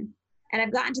 24/7. And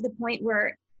I've gotten to the point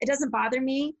where it doesn't bother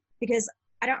me because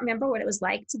I don't remember what it was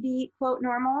like to be, quote,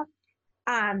 normal.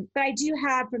 But I do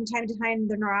have from time to time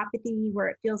the neuropathy where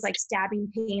it feels like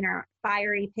stabbing pain or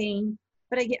fiery pain.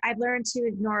 But I've learned to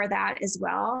ignore that as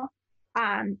well.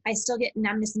 I still get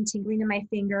numbness and tingling in my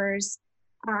fingers.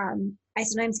 I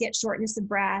sometimes get shortness of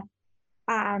breath.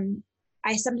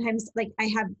 I sometimes I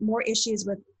have more issues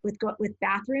with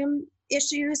bathroom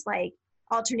issues, like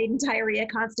alternating diarrhea,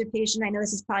 constipation. I know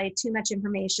this is probably too much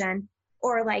information,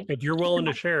 or like if you're willing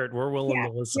to share it, we're willing to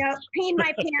listen. Pain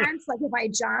my pants, like if I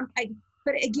jump.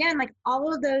 But again, like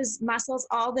all of those muscles,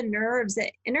 all the nerves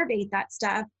that innervate that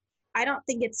stuff, I don't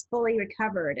think it's fully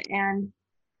recovered, and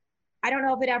I don't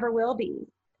know if it ever will be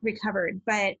recovered.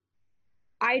 But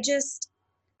I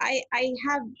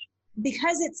have,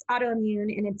 because it's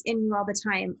autoimmune and it's in you all the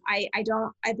time, I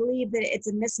believe that it's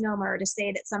a misnomer to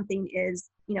say that something is,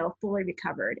 fully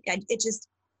recovered. It just,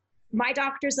 my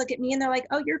doctors look at me and they're like,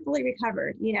 oh, you're fully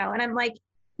recovered, and I'm like,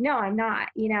 no, I'm not,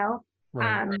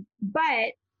 Right.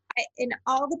 But in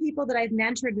all the people that I've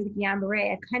mentored with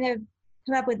Guillain-Barré, I've kind of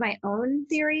come up with my own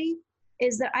theory,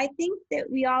 is that I think that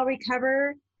we all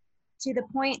recover to the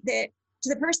point that, to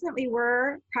the person that we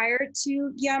were prior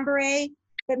to Guillain-Barré,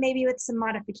 but maybe with some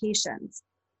modifications.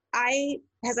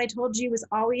 As I told you, was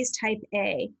always type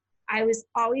A. I was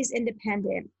always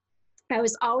independent. I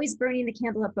was always burning the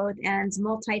candle at both ends,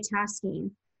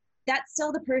 multitasking. That's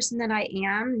still the person that I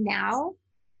am now,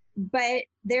 but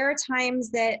there are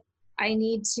times that I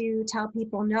need to tell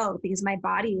people no, because my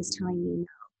body is telling me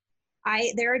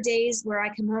no. There are days where I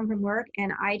come home from work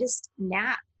and I just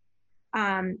nap.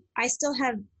 I still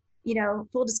have,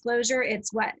 full disclosure,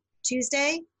 it's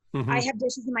Tuesday? Mm-hmm. I have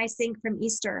dishes in my sink from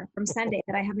Easter, from Sunday,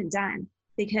 that I haven't done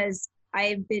because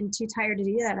I've been too tired to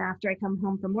do that after I come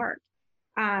home from work.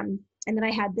 And then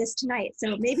I had this tonight.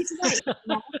 So maybe tonight,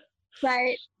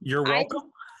 but you're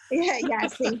welcome.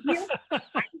 Yes, thank you.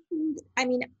 I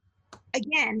mean,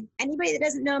 again, anybody that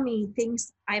doesn't know me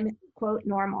thinks I'm, quote,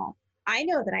 normal. I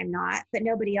know that I'm not, but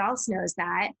nobody else knows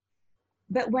that.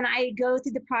 But when I go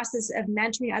through the process of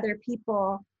mentoring other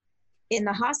people in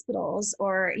the hospitals,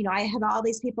 or, I have all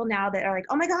these people now that are like,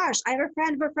 oh my gosh, I have a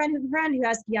friend who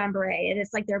has Guillain-Barré. And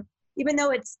it's like even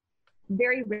though it's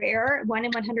very rare, 1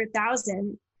 in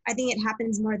 100,000, I think it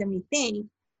happens more than we think,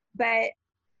 but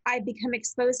I've become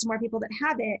exposed to more people that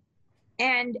have it.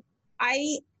 And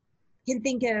I can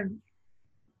think of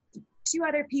 2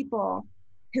 other people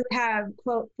who have,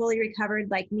 quote, fully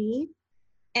recovered like me.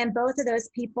 And both of those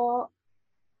people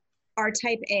are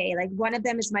type A. Like, one of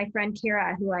them is my friend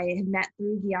Kara, who I have met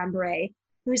through Guillain-Barré,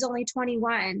 who's only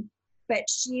 21, but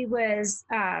she was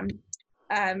a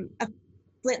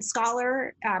Flint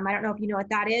Scholar. I don't know if you know what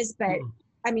that is, but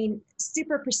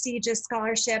super prestigious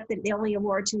scholarship that they only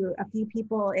award to a few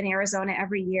people in Arizona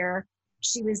every year.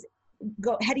 She was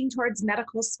heading towards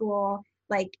medical school,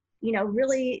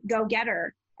 really go get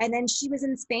her. And then she was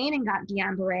in Spain and got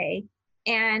Guillain-Barré,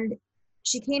 and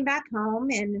she came back home,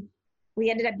 and we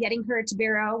ended up getting her to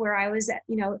Barrow, where I was at,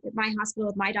 at my hospital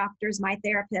with my doctors, my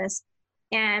therapist.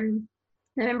 And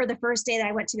I remember the first day that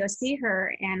I went to go see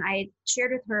her, and I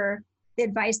shared with her the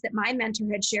advice that my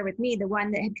mentor had shared with me, the one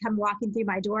that had come walking through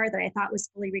my door that I thought was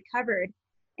fully recovered.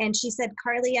 And she said,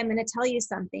 Carly, I'm going to tell you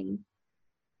something.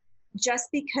 Just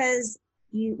because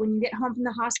when you get home from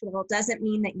the hospital doesn't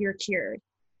mean that you're cured.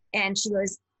 And she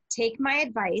goes, take my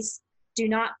advice. Do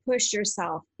not push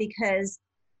yourself, because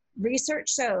research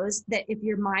shows that if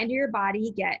your mind or your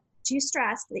body get too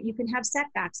stressed, that you can have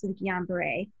setbacks with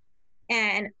Guillain-Barré.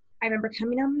 And I remember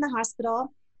coming home from the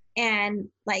hospital and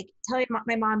telling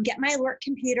my mom, get my work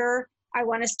computer. I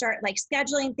want to start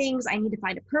scheduling things. I need to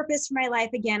find a purpose for my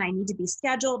life again. I need to be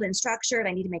scheduled and structured.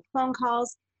 I need to make phone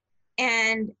calls.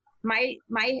 And my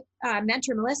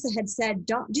mentor, Melissa, had said,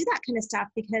 don't do that kind of stuff,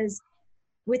 because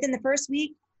within the first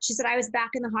week, she said, I was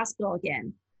back in the hospital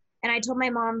again. And I told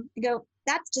my mom, I go,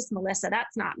 that's just Melissa.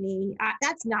 That's not me.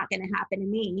 That's not going to happen to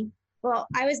me. Well,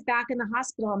 I was back in the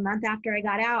hospital a month after I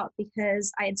got out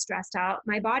because I had stressed out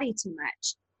my body too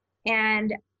much.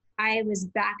 And I was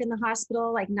back in the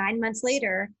hospital 9 months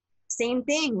later, same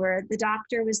thing, where the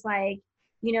doctor was like,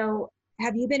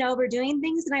 have you been overdoing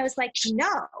things? And I was like,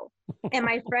 no. And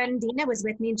my friend Dina was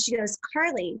with me, and she goes,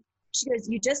 Carly, she goes,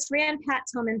 you just ran Pat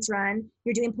Tillman's run.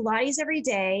 You're doing Pilates every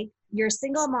day. You're a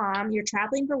single mom. You're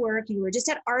traveling for work. You were just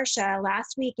at Arsha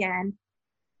last weekend.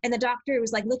 And the doctor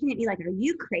was like looking at me like, are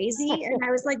you crazy? And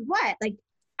I was like, what? Like,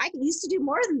 I used to do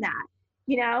more than that,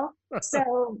 you know?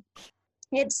 So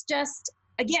it's just,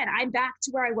 again, I'm back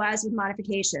to where I was with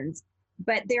modifications.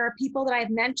 But there are people that I've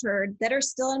mentored that are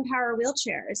still in power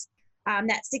wheelchairs.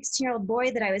 That 16-year-old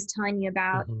boy that I was telling you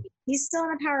about, he's still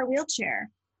in a power wheelchair.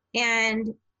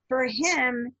 And for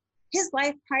him, his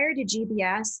life prior to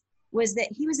GBS was that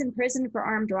he was in prison for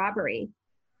armed robbery.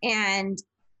 And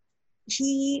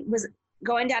he was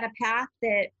going down a path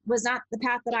that was not the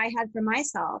path that I had for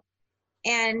myself.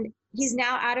 And he's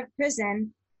now out of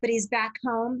prison, but he's back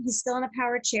home. He's still in a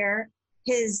power chair.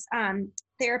 His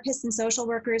therapists and social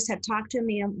workers have talked to him,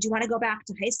 you know, do you want to go back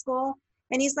to high school?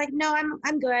 And he's like, no,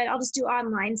 I'm good. I'll just do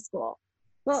online school.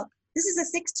 Well, this is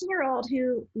a 16-year-old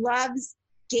who loves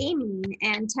gaming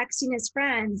and texting his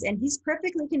friends, and he's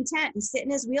perfectly content to sit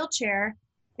in his wheelchair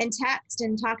and text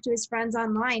and talk to his friends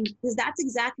online, because that's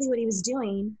exactly what he was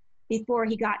doing before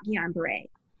he got Guillain-Barré.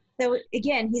 So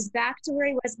again, he's back to where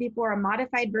he was before, a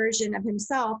modified version of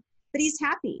himself, but he's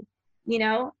happy, you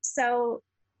know? So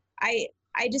I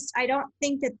don't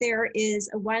think that there is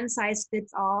a one size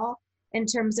fits all in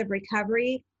terms of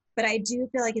recovery, but I do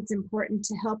feel like it's important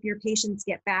to help your patients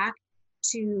get back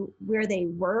to where they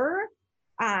were.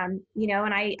 You know,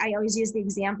 and I always use the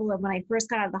example of when I first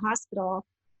got out of the hospital,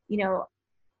 you know,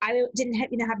 I didn't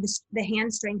have, the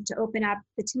hand strength to open up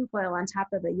the tinfoil on top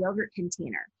of a yogurt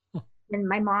container. And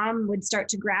my mom would start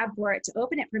to grab for it to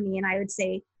open it for me. And I would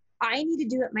say, I need to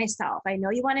do it myself. I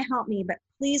know you want to help me, but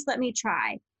please let me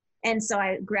try. And so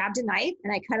I grabbed a knife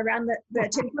and I cut around the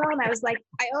tinfoil, and I was like,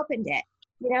 I opened it,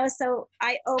 you know, so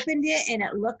I opened it and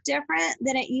it looked different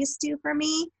than it used to for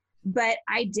me, but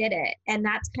I did it. And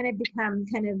that's kind of become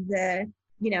kind of the,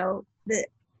 you know, the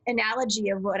analogy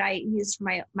of what I use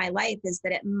for my life, is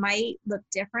that it might look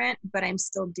different, but I'm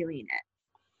still doing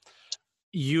it.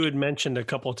 You had mentioned a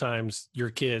couple of times your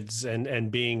kids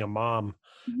and being a mom,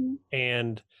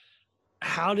 and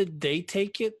how did they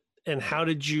take it? And how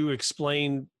did you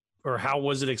explain, or how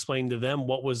was it explained to them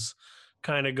what was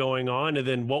kind of going on? And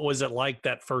then what was it like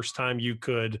that first time you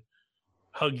could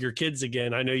hug your kids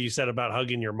again? I know you said about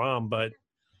hugging your mom, but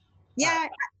yeah,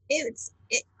 it's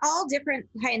all different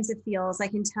kinds of feels. I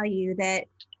can tell you that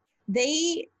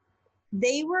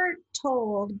they were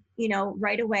told, you know,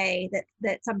 right away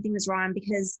that something was wrong,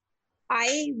 because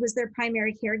I was their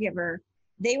primary caregiver.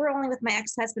 They were only with my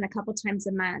ex-husband a couple times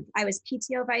a month. I was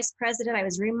PTO vice president. I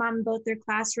was room mom in both their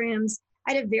classrooms.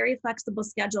 I had a very flexible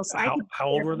schedule. So how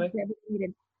old were they?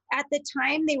 At the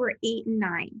time, they were 8 and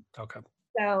 9. Okay.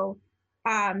 So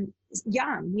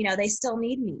young, you know, they still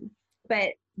need me. But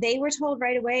they were told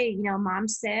right away, you know,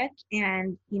 mom's sick,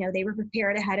 and, you know, they were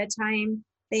prepared ahead of time.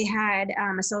 They had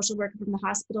a social worker from the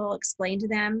hospital explain to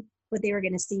them what they were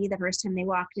going to see the first time they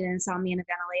walked in and saw me in a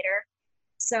ventilator.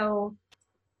 So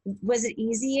was it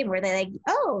easy? Were they like,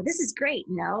 oh, this is great?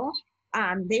 No.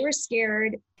 They were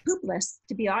scared poopless,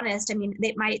 to be honest. I mean,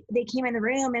 they came in the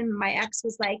room and my ex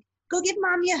was like, go give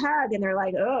mommy a hug. And they're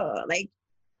like, oh, like,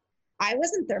 I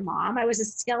wasn't their mom. I was a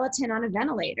skeleton on a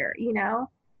ventilator, you know?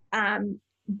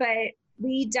 But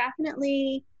we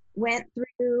definitely went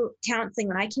through counseling.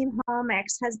 When I came home, my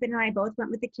ex-husband and I both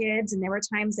went with the kids, and there were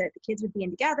times that the kids would be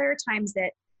in together, times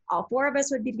that all 4 of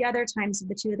us would be together, times that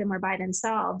the 2 of them were by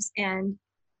themselves. And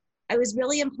it was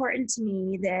really important to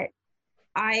me that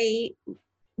I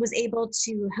was able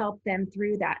to help them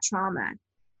through that trauma.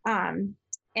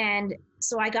 And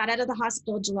so I got out of the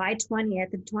hospital July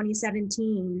 20th of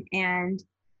 2017, and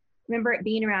remember it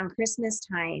being around Christmas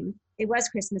time. It was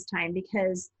Christmas time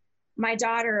because my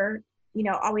daughter, you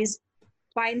know, always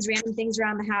finds random things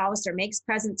around the house or makes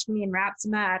presents for me and wraps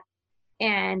them up.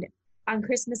 And on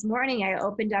Christmas morning, I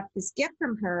opened up this gift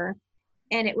from her,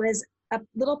 and it was a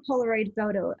little Polaroid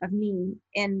photo of me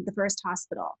in the first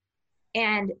hospital.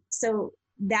 And so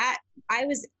that I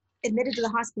was admitted to the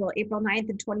hospital April 9th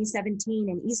of 2017,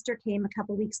 and Easter came a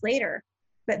couple weeks later.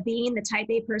 But being the type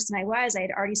A person I was, I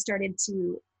had already started to,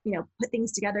 you know, put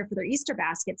things together for their Easter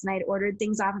baskets, and I had ordered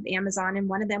things off of Amazon, and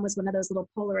one of them was one of those little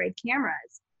Polaroid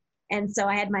cameras. And so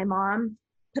I had my mom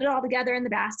put it all together in the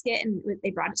basket, and they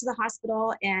brought it to the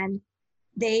hospital, and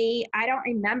I don't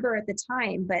remember at the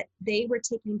time, but they were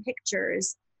taking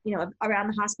pictures, you know, around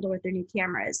the hospital with their new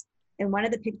cameras. And one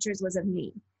of the pictures was of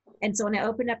me. And so when I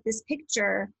opened up this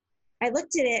picture, I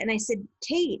looked at it and I said,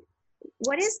 Kate,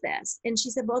 what is this? And she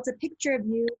said, well, it's a picture of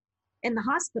you in the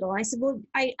hospital. And I said, well,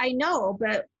 I know,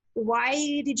 but why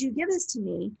did you give this to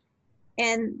me?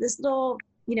 And this little,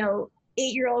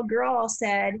 8-year-old girl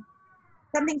said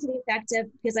something to the effect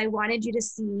of, because I wanted you to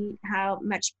see how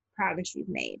much progress you've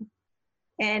made.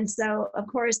 And so, of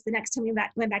course, the next time we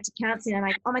went back to counseling, I'm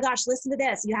like, oh my gosh, listen to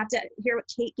this. You have to hear what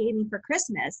Kate gave me for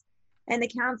Christmas. And the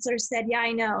counselor said, yeah,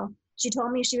 I know. She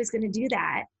told me she was going to do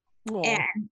that. Aww.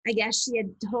 And I guess she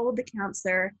had told the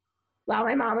counselor while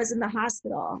my mom was in the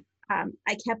hospital. I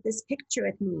kept this picture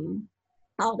with me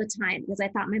all the time because I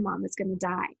thought my mom was going to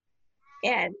die.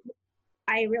 And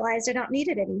I realized I don't need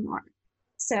it anymore.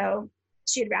 So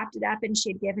she had wrapped it up and she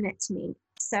had given it to me.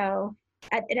 So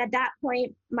at that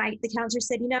point, the counselor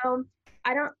said,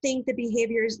 I don't think the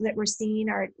behaviors that we're seeing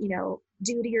are,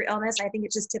 due to your illness. I think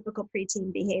it's just typical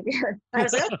preteen behavior. I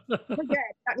was like, oh, we're good.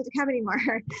 Don't need to come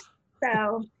anymore.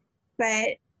 So, but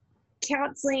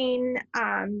counseling,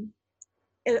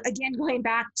 again, going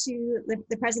back to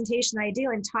the presentation I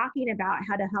do and talking about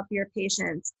how to help your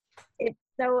patients, it's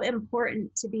so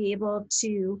important to be able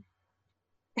to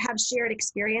have shared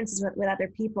experiences with other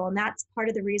people. And that's part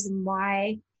of the reason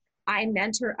why I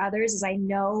mentor others, is I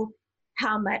know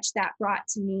how much that brought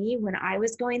to me when I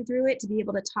was going through it, to be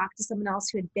able to talk to someone else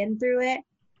who had been through it.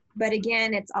 But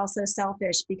again, it's also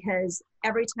selfish, because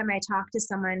every time I talk to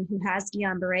someone who has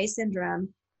Guillain-Barré syndrome,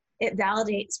 it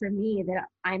validates for me that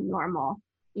I'm normal.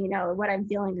 What I'm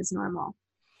feeling is normal.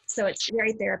 So it's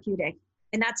very therapeutic.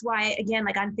 And that's why, again,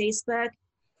 like on Facebook,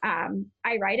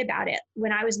 I write about it.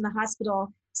 When I was in the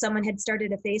hospital, someone had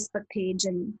started a Facebook page,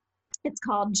 and it's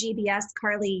called GBS,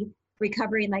 Carly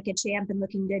Recovering Like a Champ and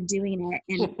Looking Good Doing It.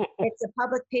 And it's a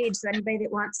public page, so anybody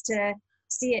that wants to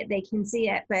see it, they can see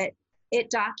it. But it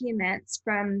documents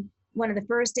from one of the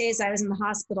first days I was in the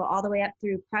hospital all the way up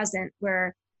through present,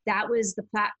 where that was the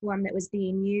platform that was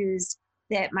being used,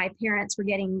 that my parents were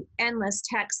getting endless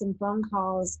texts and phone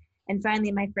calls. And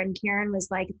finally, my friend Karen was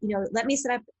like, let me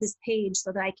set up this page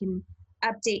so that I can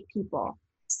update people.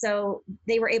 So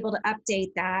they were able to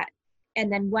update that.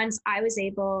 And then once I was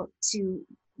able to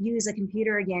use a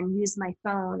computer again, use my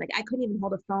phone, like I couldn't even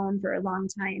hold a phone for a long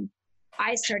time,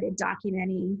 I started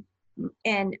documenting.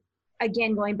 And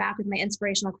again, going back with my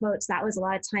inspirational quotes, that was a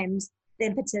lot of times the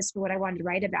impetus for what I wanted to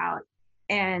write about.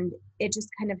 And it just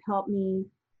kind of helped me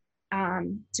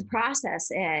to process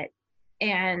it.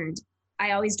 And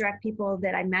I always direct people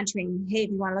that I'm mentoring, hey,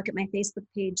 if you want to look at my Facebook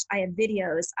page, I have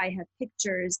videos, I have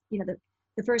pictures.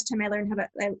 The first time I learned how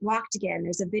I walked again,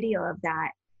 there's a video of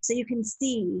that. So you can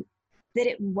see that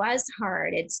it was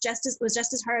hard. It was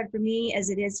just as hard for me as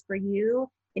it is for you.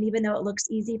 And even though it looks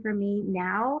easy for me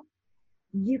now,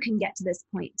 you can get to this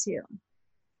point too.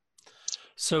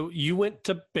 So you went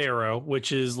to Barrow,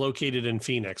 which is located in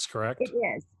Phoenix, correct? It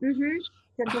is.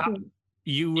 Mm-hmm.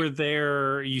 You were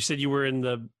there, you said you were in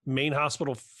the main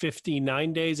hospital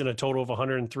 59 days and a total of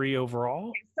 103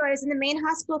 overall? So I was in the main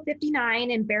hospital 59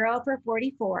 and Barrow for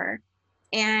 44.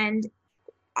 And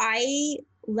I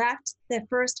left the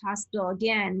first hospital,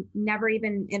 again, never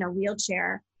even in a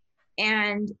wheelchair.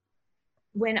 And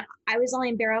when I was only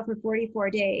in Barrow for 44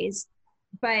 days,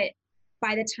 but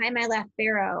by the time I left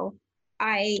Barrow,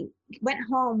 I went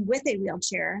home with a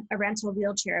wheelchair, a rental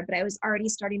wheelchair, but I was already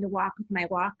starting to walk with my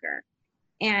walker.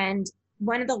 And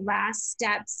one of the last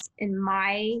steps in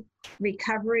my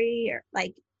recovery, or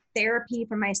like therapy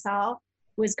for myself,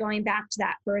 was going back to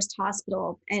that first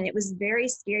hospital. And it was very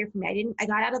scary for me. I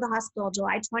got out of the hospital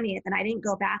July 20th, and I didn't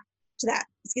go back to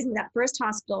that first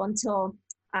hospital until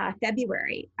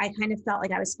February. I kind of felt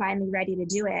like I was finally ready to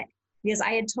do it, because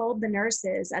I had told the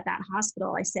nurses at that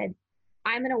hospital, I said,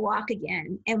 I'm going to walk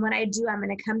again. And when I do, I'm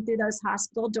going to come through those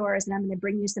hospital doors and I'm going to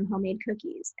bring you some homemade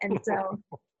cookies. And so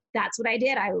that's what I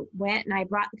did. I went and I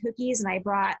brought the cookies, and I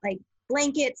brought like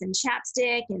blankets and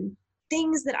chapstick and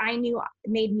things that I knew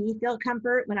made me feel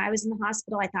comfort when I was in the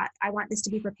hospital. I thought, I want this to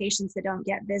be for patients that don't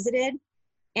get visited.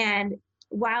 And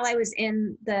while I was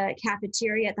in the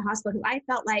cafeteria at the hospital, I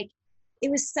felt like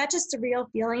it was such a surreal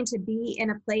feeling to be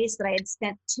in a place that I had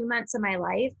spent 2 months of my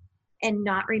life and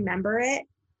not remember it.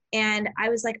 And I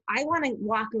was like, I want to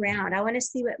walk around. I want to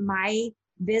see what my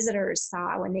visitors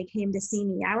saw when they came to see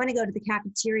me. I want to go to the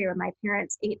cafeteria where my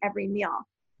parents ate every meal.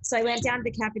 So I went down to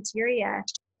the cafeteria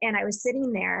and I was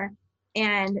sitting there.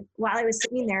 And while I was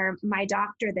sitting there, my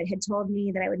doctor that had told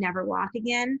me that I would never walk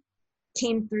again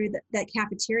came through the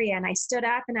cafeteria, and I stood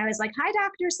up and I was like, hi,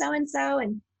 Dr. So-and-so.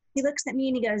 And he looks at me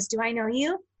and he goes, do I know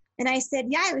you? And I said,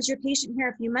 yeah, I was your patient here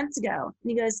a few months ago.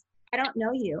 And he goes, I don't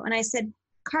know you. And I said,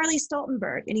 Carly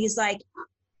Stoltenberg. And he's like,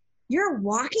 you're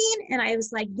walking? And I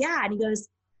was like, yeah. And he goes,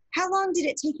 how long did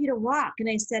it take you to walk? And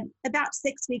I said, about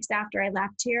 6 weeks after I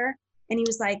left here. And he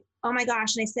was like, oh my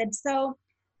gosh. And I said, so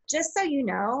just so you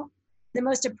know, the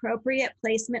most appropriate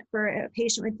placement for a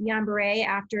patient with Guillain-Barré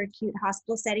after acute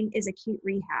hospital setting is acute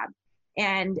rehab.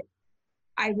 And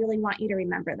I really want you to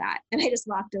remember that. And I just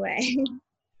walked away.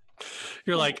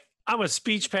 You're like, I'm a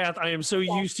speech path. I am so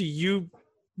used to you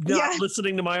not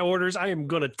listening to my orders. I am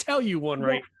going to tell you one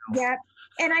right now. Yeah.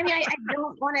 And I mean,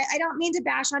 I don't mean to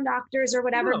bash on doctors or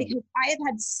whatever, because I have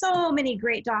had so many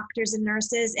great doctors and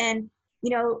nurses. And, you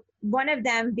know, one of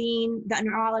them being the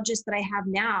neurologist that I have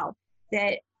now,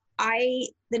 that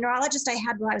the neurologist I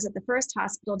had while I was at the first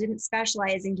hospital didn't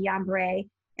specialize in Guillain-Barré.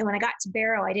 And when I got to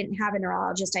Barrow, I didn't have a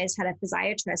neurologist. I just had a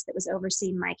physiatrist that was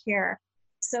overseeing my care.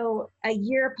 So a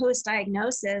year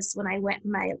post-diagnosis, when I went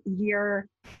my year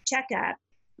checkup,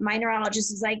 my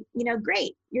neurologist was like, you know,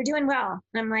 great, you're doing well.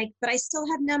 And I'm like, but I still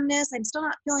have numbness. I'm still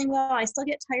not feeling well. I still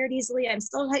get tired easily. I'm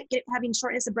still having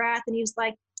shortness of breath. And he was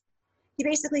like, he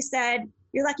basically said,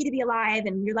 you're lucky to be alive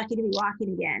and you're lucky to be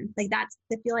walking again. Like, that's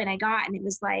the feeling I got. And it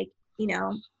was like, you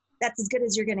know, that's as good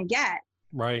as you're going to get.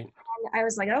 Right. And I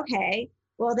was like, okay,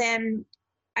 well then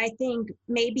I think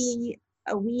maybe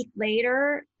a week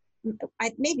later,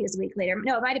 maybe it was a week later.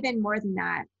 No, it might've been more than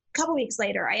that. A couple weeks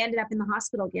later, I ended up in the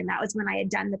hospital again. That was when I had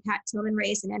done the Pat Tillman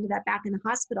race and ended up back in the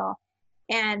hospital.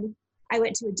 And I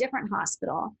went to a different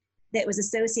hospital that was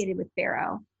associated with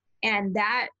Barrow. And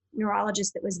that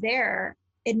neurologist that was there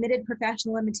admitted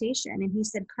professional limitation. And he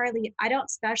said, Carly, I don't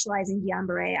specialize in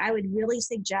Guillain-Barré. I would really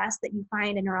suggest that you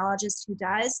find a neurologist who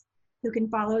does, who can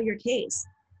follow your case.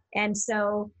 And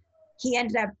so he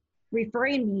ended up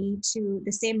referring me to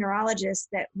the same neurologist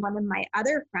that one of my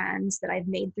other friends that I've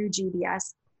made through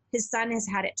GBS, his son has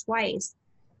had it twice.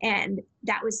 And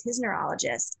that was his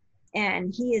neurologist.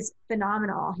 And he is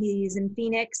phenomenal. He's in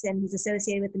Phoenix and he's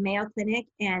associated with the Mayo Clinic.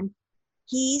 And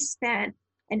he spent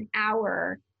an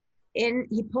hour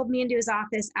he pulled me into his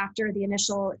office after the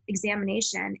initial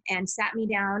examination and sat me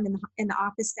down in the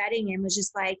office setting and was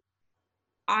just like,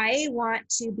 I want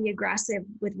to be aggressive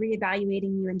with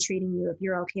reevaluating you and treating you if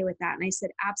you're okay with that. And I said,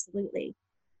 absolutely.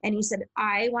 And he said,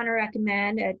 I want to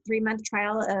recommend a 3-month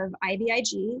trial of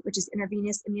IVIG, which is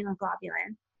intravenous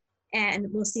immunoglobulin, and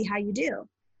we'll see how you do.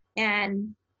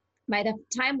 And by the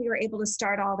time we were able to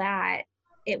start all that,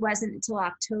 it wasn't until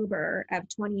October of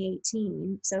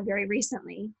 2018, so very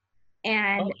recently.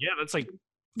 And that's like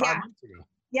 5 months ago.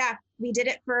 Yeah, we did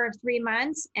it for 3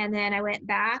 months, and then I went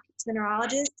back to the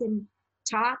neurologist and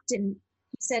talked, and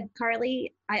he said,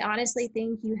 Carly, I honestly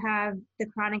think you have the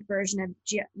chronic version of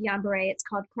Guillain-Barré. It's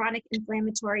called chronic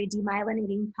inflammatory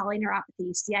demyelinating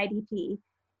polyneuropathy, CIDP.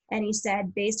 And he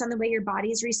said, based on the way your body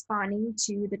is responding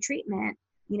to the treatment,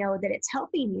 you know, that it's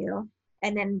helping you.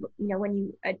 And then, you know, when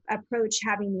you approach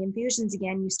having the infusions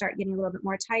again, you start getting a little bit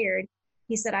more tired.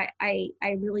 He said, I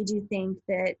really do think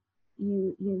that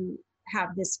you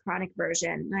have this chronic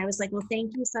version. And I was like, well,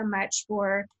 thank you so much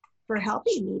for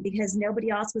helping me, because nobody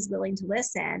else was willing to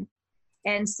listen.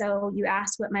 And so you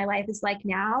asked what my life is like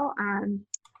now.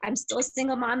 I'm still a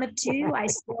single mom of 2. I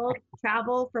still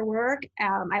travel for work.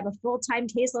 I have a full-time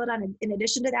caseload in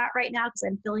addition to that right now, because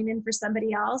I'm filling in for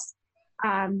somebody else.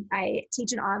 I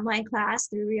teach an online class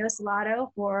through Rio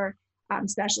Salado for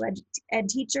special ed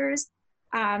teachers.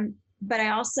 But I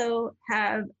also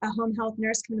have a home health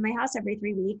nurse come to my house every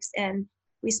 3 weeks, and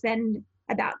we spend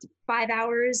about 5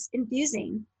 hours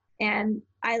infusing. And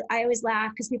I always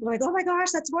laugh because people are like, oh my gosh,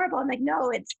 that's horrible. I'm like,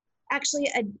 no, it's actually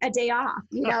a day off.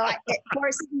 You know, it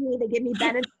forces me, they give me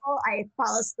Benadryl, I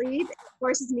fall asleep, it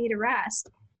forces me to rest.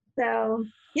 So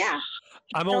yeah.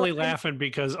 I'm only laughing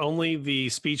because only the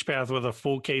speech path with a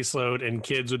full caseload and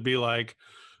kids would be like,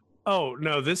 oh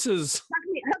no, this is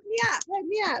hook me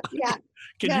up. Yeah.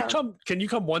 Can you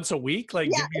come once a week?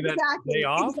 Like, yeah, give me that day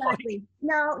off? Exactly.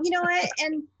 No, you know what?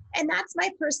 And that's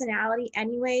my personality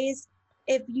anyways.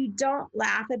 If you don't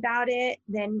laugh about it,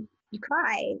 then you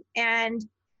cry. And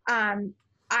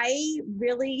I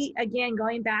really, again,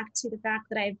 going back to the fact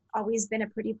that I've always been a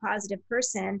pretty positive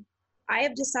person, I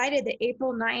have decided that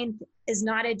April 9th is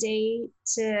not a day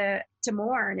to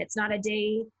mourn. It's not a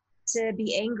day to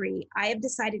be angry. I have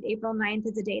decided April 9th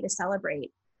is a day to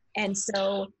celebrate. And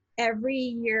so every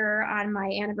year on my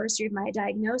anniversary of my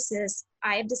diagnosis,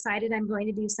 I have decided I'm going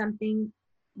to do something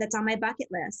that's on my bucket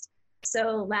list.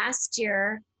 So last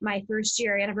year, my first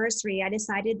year anniversary, I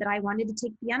decided that I wanted to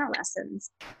take piano lessons.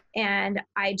 And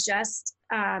I just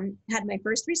had my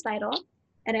first recital,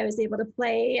 and I was able to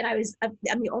play, and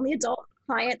I'm the only adult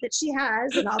client that she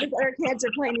has, and all the other kids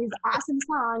are playing these awesome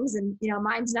songs, and you know,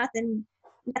 mine's nothing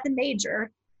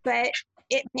major, but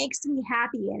it makes me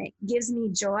happy and it gives me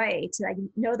joy to like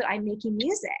know that I'm making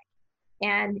music.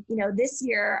 And you know, this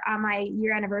year on my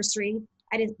year anniversary,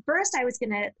 I was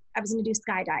gonna I was going to do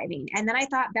skydiving. And then I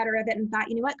thought better of it and thought,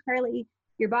 you know what, Carly,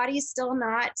 your body is still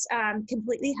not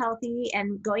completely healthy.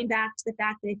 And going back to the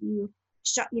fact that if you,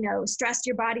 stressed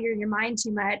your body or your mind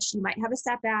too much, you might have a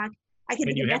setback.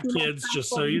 And you have kids, just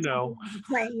so you know.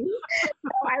 So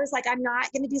I was like, I'm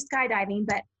not going to do skydiving,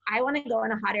 but I want to go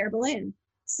in a hot air balloon.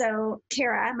 So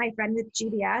Kara, my friend with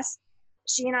GBS,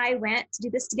 she and I went to do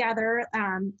this together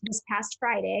this past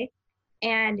Friday,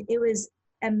 and it was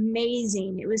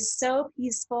amazing. It was so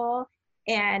peaceful.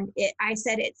 And I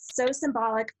said, it's so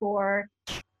symbolic for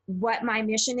what my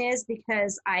mission is,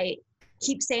 because I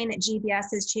keep saying that GBS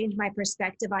has changed my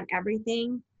perspective on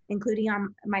everything, including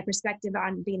on my perspective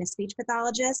on being a speech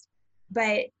pathologist.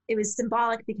 But it was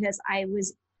symbolic because it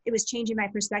was changing my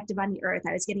perspective on the earth.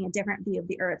 I was getting a different view of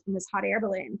the earth from this hot air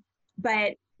balloon.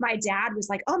 But my dad was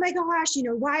like, oh my gosh,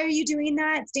 why are you doing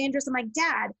that? It's dangerous. I'm like,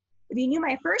 Dad, if you knew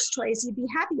my first choice, you'd be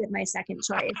happy with my second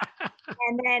choice.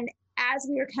 And then as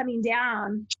we were coming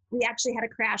down, we actually had a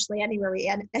crash landing where we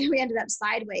ended up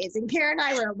sideways. And Kara and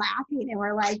I were laughing, and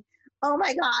we're like, oh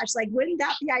my gosh, like, wouldn't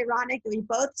that be ironic that we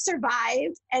both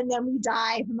survived and then we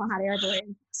died from a hot air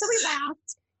balloon? So we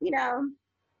laughed,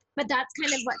 but that's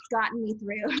kind of what's gotten me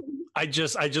through. I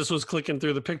just was clicking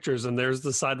through the pictures, and there's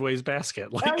the sideways basket.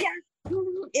 Oh yeah,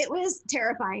 it was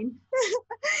terrifying.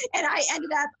 And I ended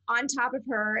up on top of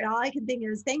her, and all I could think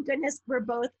is, thank goodness we're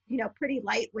both, pretty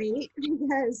lightweight,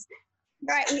 because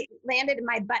we landed and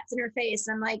my butt's in her face.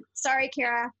 I'm like, sorry,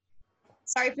 Kara,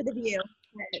 sorry for the view.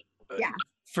 But, yeah.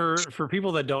 For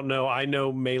people that don't know, I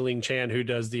know Mei Ling Chan, who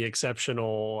does the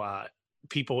Exceptional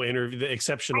People interview, the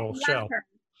Exceptional show. Her.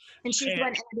 And she's the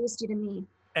one who introduced you to me.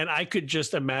 And I could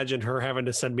just imagine her having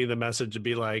to send me the message to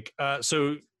be like,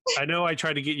 so I know I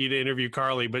tried to get you to interview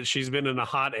Carly, but she's been in a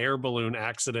hot air balloon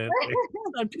accident.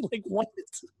 I'd be like, what?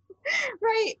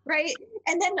 Right.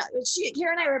 And then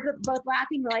Kara and I were both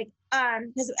laughing. We're like,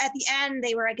 because at the end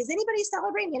they were like, is anybody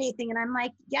celebrating anything? And I'm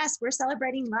like, yes, we're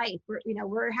celebrating life.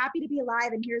 We're happy to be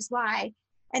alive, and here's why.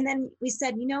 And then we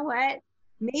said, you know what?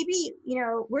 Maybe,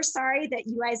 we're sorry that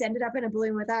you guys ended up in a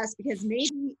balloon with us, because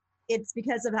maybe it's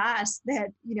because of us that,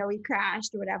 we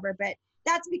crashed or whatever. But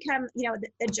that's become, the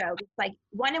joke. It's like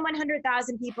 1 in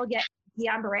 100,000 people get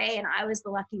Guillain-Barré, and I was the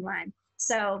lucky one.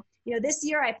 So, this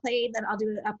year I played, and I'll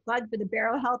do a plug for the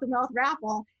Barrow Health and Wealth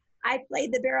raffle. I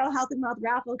played the Barrow Health and Wealth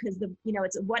raffle because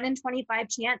it's a 1 in 25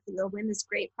 chance that you'll win this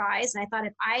great prize. And I thought,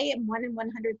 if I am 1 in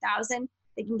 100,000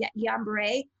 that can get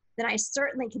Guillain-Barré, then I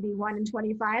certainly can be 1 in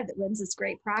 25 that wins this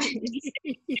great prize.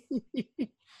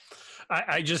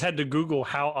 I just had to Google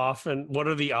what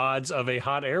are the odds of a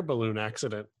hot air balloon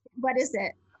accident? What is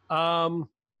it?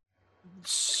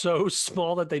 So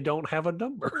small that they don't have a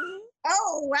number.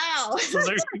 Oh, wow. So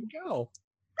there you go.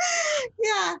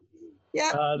 Yeah.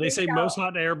 Yeah. They say most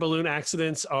hot air balloon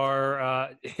accidents are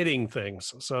hitting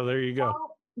things. So there you go.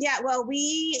 Well,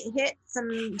 we hit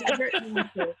some desert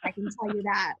landscape, I can tell you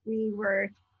that. We were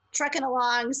trucking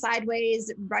along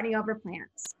sideways, running over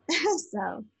plants.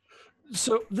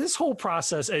 So this whole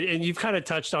process, and you've kind of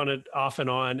touched on it off and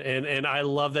on, and I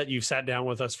love that you've sat down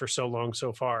with us for so long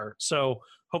so far. So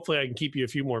hopefully I can keep you a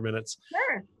few more minutes.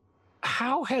 Sure.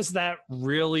 How has that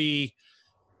really,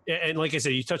 and like I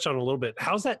said, you touched on it a little bit,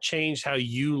 how's that changed how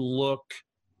you look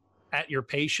at your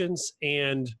patients?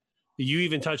 And you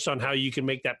even touched on how you can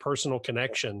make that personal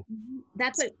connection.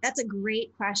 That's a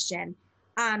great question.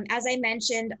 As I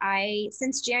mentioned,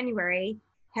 since January,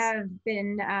 have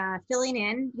been filling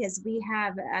in because we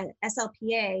have a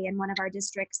SLPA in one of our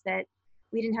districts that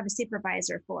we didn't have a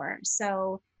supervisor for.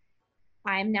 So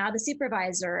I'm now the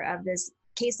supervisor of this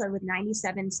caseload with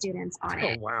 97 students on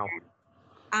it. Oh,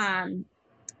 wow.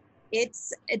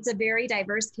 It's a very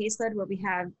diverse caseload where we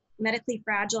have medically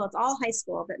fragile, it's all high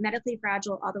school, but medically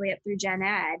fragile all the way up through gen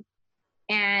ed.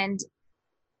 And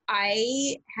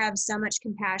I have so much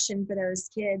compassion for those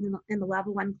kids in the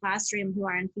level 1 classroom who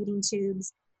are on feeding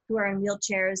tubes, who are in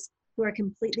wheelchairs, who are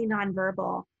completely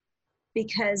nonverbal,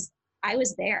 because I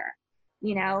was there,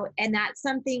 and that's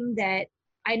something that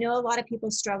I know a lot of people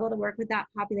struggle to work with that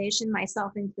population,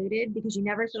 myself included, because you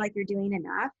never feel like you're doing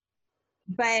enough.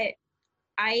 But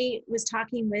I was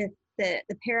talking with the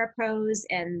parapros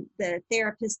and the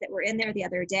therapists that were in there the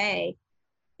other day,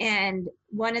 and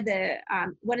one of the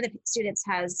students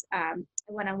has a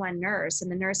one-on-one nurse,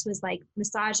 and the nurse was like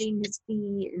massaging his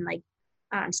feet and like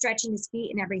stretching his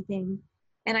feet and everything.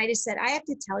 And I just said, I have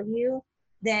to tell you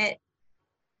that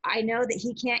I know that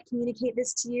he can't communicate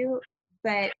this to you,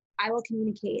 but I will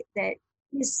communicate that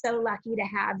he's so lucky to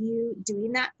have you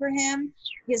doing that for him.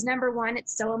 Because number one,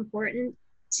 it's so important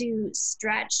to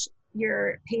stretch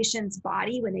your patient's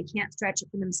body when they can't stretch it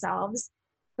for themselves.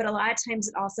 But a lot of times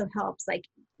it also helps, like,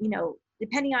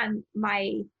 depending on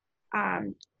my,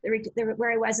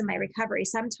 where I was in my recovery,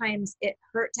 sometimes it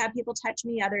hurt to have people touch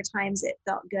me. Other times it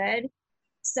felt good.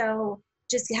 So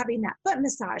just having that foot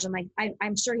massage, I'm like,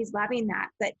 I'm sure he's loving that.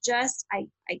 But just, I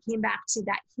came back to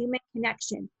that human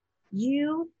connection.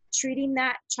 You treating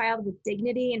that child with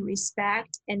dignity and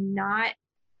respect and not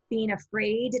being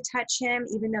afraid to touch him,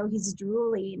 even though he's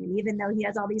drooling and even though he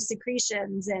has all these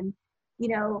secretions, and, you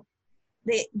know,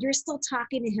 you're still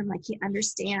talking to him like he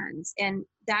understands. And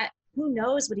that, who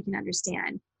knows what he can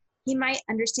understand? He might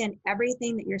understand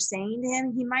everything that you're saying to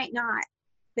him. He might not.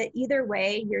 But either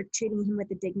way, you're treating him with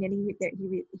the dignity that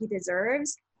he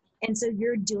deserves. And so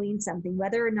you're doing something,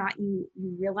 whether or not you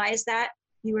realize that,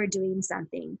 you are doing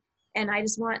something. And I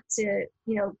just want to,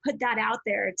 you know, put that out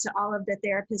there to all of the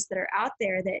therapists that are out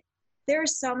there, that there are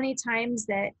so many times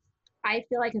that I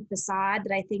feel like a facade,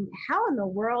 that I think, how in the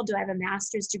world do I have a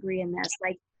master's degree in this?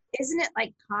 Like, isn't it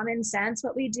like common sense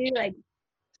what we do? Like,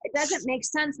 it doesn't make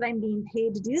sense that I'm being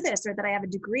paid to do this or that I have a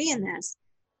degree in this.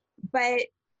 But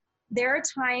there are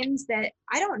times that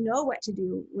I don't know what to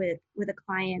do with a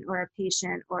client or a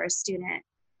patient or a student.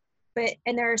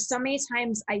 And there are so many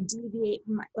times I deviate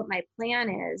from what my plan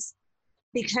is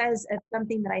because of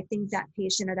something that I think that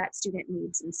patient or that student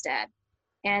needs instead.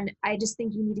 And I just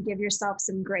think you need to give yourself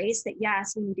some grace that,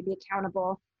 yes, we need to be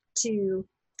accountable to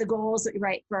the goals that we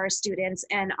write for our students,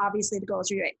 and obviously the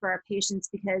goals we write for our patients,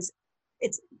 because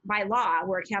it's by law,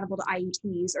 we're accountable to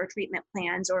IEPs or treatment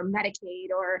plans or Medicaid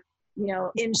or, you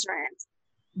know, insurance.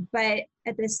 But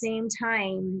at the same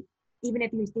time, even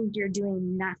if you think you're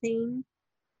doing nothing,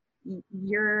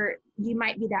 you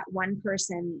might be that one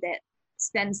person that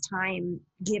spends time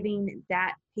giving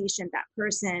that patient, that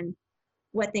person,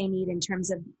 what they need in terms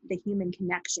of the human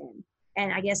connection.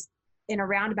 And I guess in a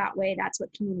roundabout way, that's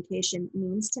what communication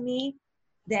means to me,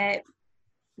 that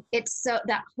it's so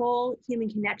that whole human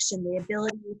connection, the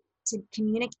ability to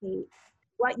communicate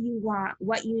what you want,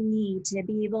 what you need, to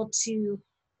be able to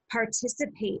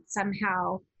participate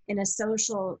somehow in a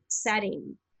social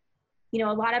setting. You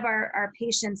know, a lot of our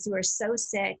patients who are so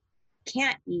sick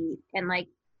can't eat, and like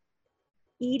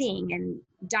eating and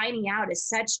dining out is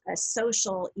such a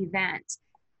social event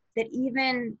that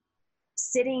even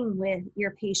sitting with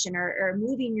your patient or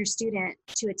moving your student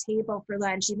to a table for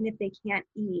lunch, even if they can't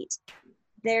eat,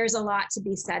 there's a lot to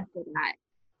be said for that.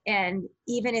 And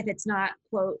even if it's not,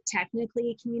 quote,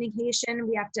 technically communication,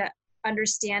 we have to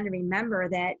understand and remember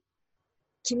that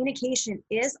communication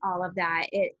is all of that.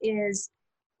 It is,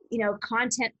 you know,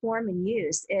 content, form, and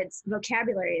use. It's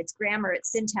vocabulary, it's grammar,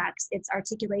 it's syntax, it's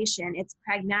articulation, it's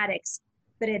pragmatics,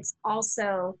 but it's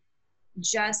also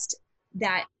just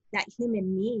that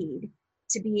human need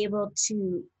to be able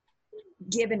to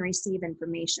give and receive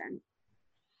information.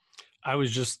 I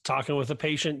was just talking with a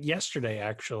patient yesterday,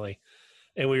 actually,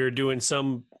 and we were doing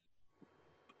some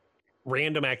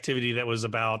random activity that was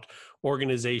about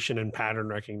organization and pattern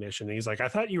recognition. And he's like, I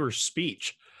thought you were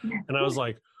speech. And I was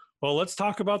like, well, let's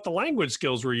talk about the language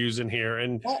skills we're using here.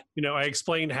 And, you know, I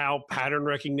explained how pattern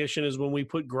recognition is when we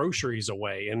put groceries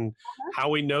away, and how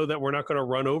we know that we're not going to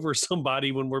run over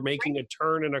somebody when we're making a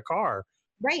turn in a car.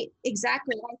 Right,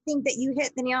 exactly. I think that you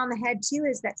hit the nail on the head too,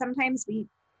 is that sometimes we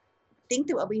think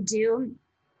that what we do,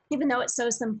 even though it's so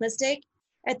simplistic,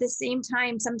 at the same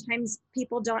time, sometimes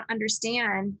people don't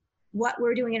understand what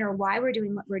we're doing or why we're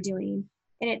doing what we're doing.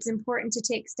 And it's important to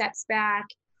take steps back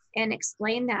and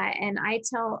explain that. And I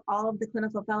tell all of the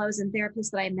clinical fellows and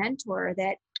therapists that I mentor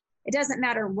that it doesn't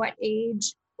matter what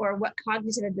age or what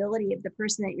cognitive ability of the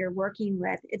person that you're working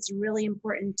with, it's really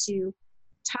important to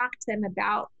talk to them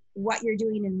about what you're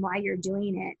doing and why you're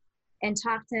doing it, and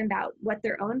talk to them about what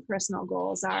their own personal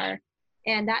goals are.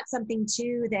 And that's something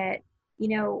too that, you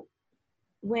know,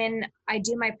 when I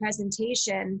do my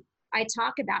presentation, I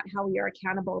talk about how we are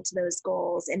accountable to those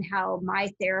goals, and how my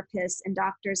therapists and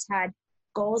doctors had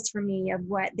goals for me of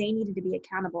what they needed to be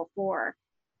accountable for.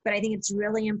 But I think it's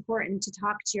really important to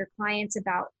talk to your clients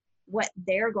about what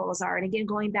their goals are. And again,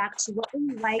 going back to what were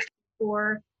you like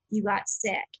before you got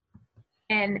sick?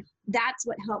 And that's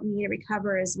what helped me to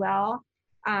recover as well.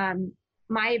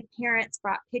 My parents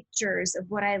brought pictures of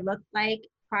what I looked like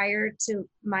prior to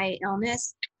my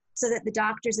illness, so that the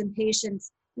doctors and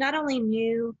patients not only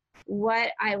knew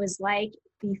what I was like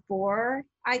before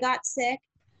I got sick,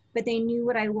 but they knew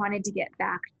what I wanted to get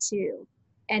back to.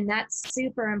 And that's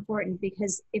super important,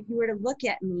 because if you were to look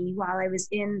at me while I was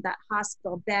in that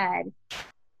hospital bed,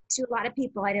 to a lot of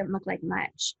people, I didn't look like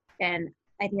much. And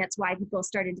I think that's why people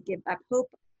started to give up hope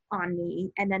on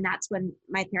me. And then that's when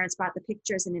my parents brought the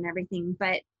pictures in and everything.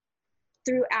 But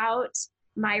throughout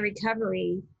my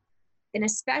recovery, and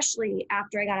especially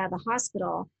after I got out of the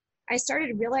hospital, I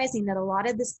started realizing that a lot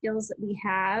of the skills that we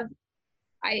have,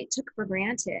 I took for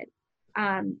granted.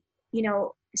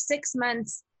 6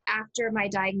 months after my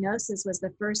diagnosis was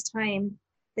the first time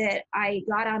that I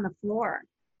got on the floor,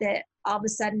 that all of a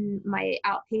sudden my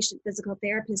outpatient physical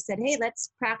therapist said, hey,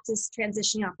 let's practice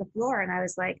transitioning off the floor. And I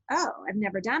was like, oh, I've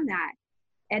never done that.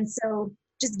 And so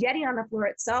just getting on the floor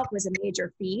itself was a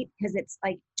major feat, because it's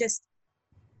like just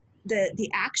the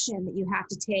action that you have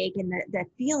to take, and the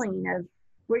feeling of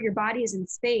where your body is in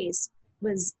space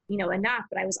was, enough.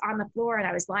 But I was on the floor and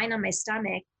I was lying on my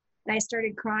stomach and I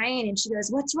started crying, and she goes,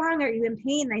 what's wrong? Are you in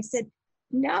pain? And I said,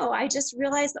 no, I just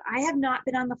realized that I have not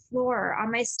been on the floor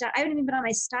on my I haven't even been on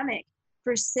my stomach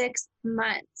for 6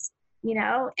 months,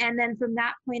 And then from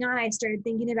that point on, I started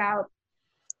thinking about,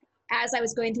 as I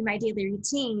was going through my daily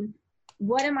routine,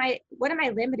 what am I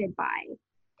limited by?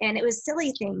 And it was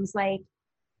silly things like,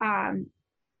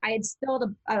 I had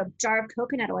spilled a jar of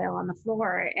coconut oil on the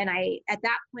floor, and I, at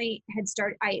that point,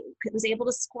 I was able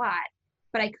to squat,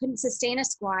 but I couldn't sustain a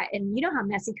squat. And you know how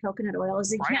messy coconut oil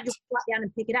is. You can't just squat down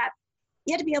and pick it up.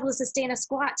 You have to be able to sustain a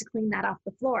squat to clean that off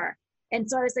the floor. And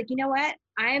so I was like, you know what?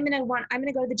 I'm going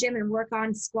to go to the gym and work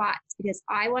on squats, because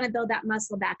I want to build that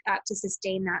muscle back up to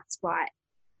sustain that squat.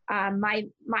 My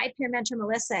peer mentor,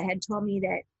 Melissa, had told me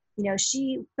that,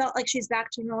 she felt like she's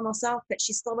back to her normal self, but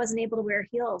she still wasn't able to wear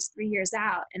heels 3 years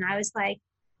out. And I was like,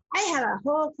 I have a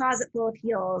whole closet full of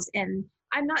heels, and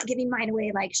I'm not giving mine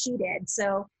away like she did.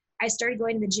 So I started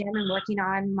going to the gym and working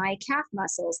on my calf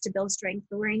muscles to build strength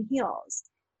for wearing heels.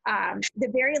 The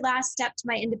very last step to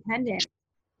my independence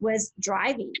was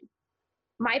driving.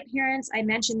 My parents, I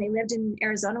mentioned, they lived in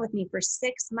Arizona with me for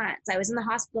 6 months. I was in the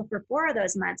hospital for 4 of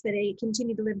those months, but they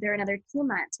continued to live there another 2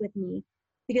 months with me,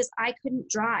 because I couldn't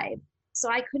drive. So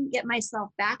I couldn't get myself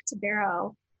back to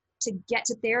Barrow to get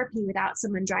to therapy without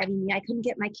someone driving me. I couldn't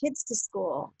get my kids to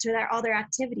school, to all their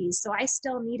activities. So I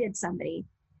still needed somebody.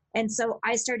 And so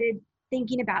I started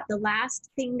thinking about, the last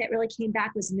thing that really came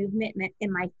back was movement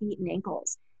in my feet and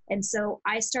ankles. And so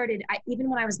I started, even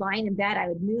when I was lying in bed, I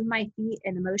would move my feet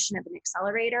in the motion of an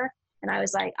accelerator. And I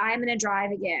was like, I'm going to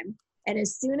drive again. And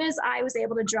as soon as I was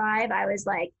able to drive, I was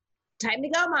like, time to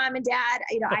go, Mom and Dad.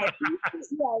 I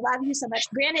love you so much.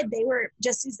 Granted, they were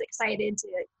just as excited to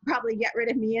probably get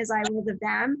rid of me as I was of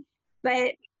them.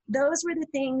 But those were the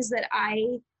things that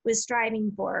I was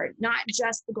striving for, not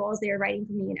just the goals they were writing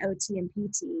for me in OT and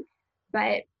PT.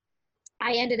 But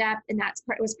I ended up, and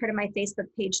was part of my Facebook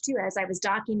page too, as I was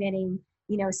documenting,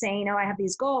 saying, I have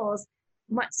these goals.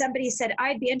 Somebody said,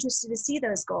 I'd be interested to see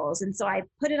those goals. And so I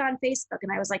put it on Facebook,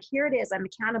 and I was like, here it is, I'm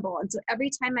accountable. And so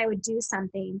every time I would do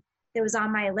something that was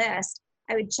on my list,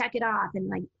 I would check it off and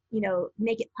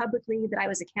make it publicly that I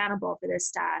was accountable for this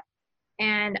stuff.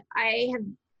 And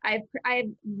I've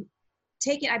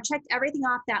checked everything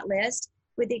off that list,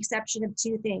 with the exception of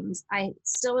 2 things. I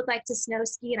still would like to snow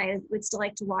ski, and I would still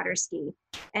like to water ski.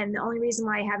 And the only reason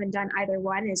why I haven't done either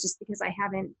one is just because I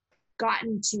haven't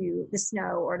gotten to the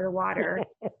snow or the water.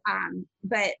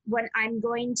 But when I'm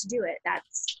going to do it,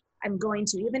 I'm going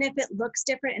to, even if it looks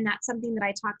different. And that's something that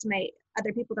I talk to my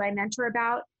other people that I mentor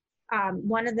about.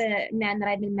 One of the men that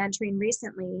I've been mentoring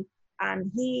recently,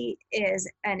 he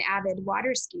is an avid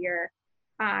water skier.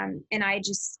 And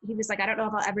he was like, I don't know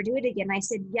if I'll ever do it again. I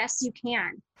said, yes, you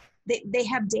can. They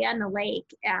have Day on the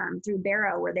Lake through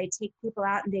Barrow, where they take people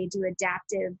out and they do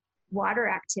adaptive water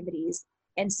activities.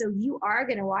 And so you are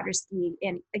going to water ski.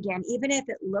 And again, even if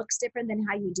it looks different than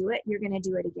how you do it, you're going to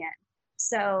do it again.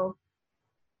 So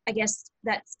I guess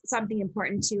that's something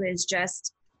important too, is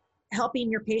just helping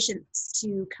your patients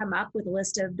to come up with a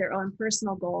list of their own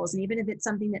personal goals. And even if it's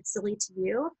something that's silly to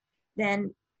you,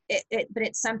 then but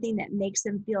it's something that makes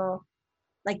them feel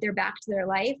like they're back to their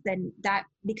life, then that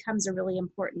becomes a really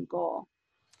important goal.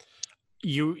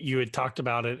 You had talked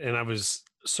about it, and I was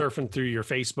surfing through your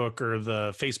Facebook, or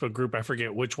the Facebook group, I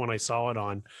forget which one I saw it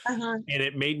on, and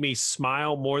it made me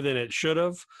smile more than it should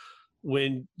have,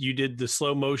 when you did the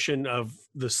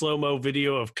slow-mo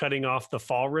video of cutting off the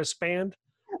fall wristband.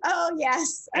 Oh,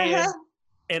 yes.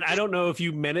 And I don't know if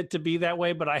you meant it to be that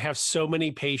way, but I have so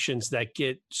many patients that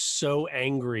get so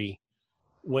angry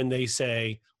when they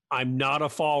say, I'm not a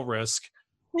fall risk,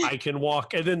 I can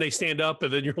walk. And then they stand up,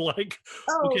 and then you're like,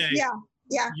 okay,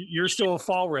 yeah, you're still a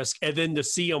fall risk. And then to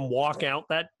see them walk out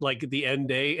that, like, at the end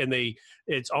day, and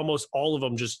it's almost all of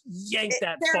them just yank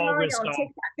that fall risk off. Take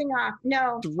that thing off.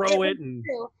 No. Throw it. And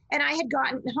I had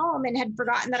gotten home and had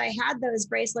forgotten that I had those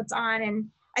bracelets on. And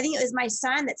I think it was my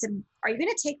son that said, are you going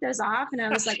to take those off? And I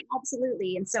was like,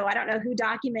 absolutely. And so I don't know who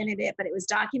documented it, but it was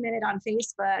documented on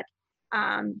Facebook.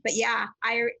 But yeah,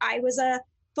 I was a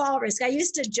fall risk. I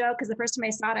used to joke because the first time I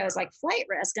saw it, I was like flight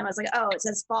risk. And I was like, oh, it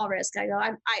says fall risk. I go,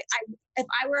 if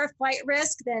I were a flight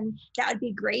risk, then that would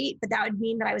be great. But that would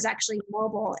mean that I was actually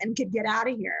mobile and could get out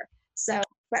of here. So,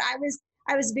 but I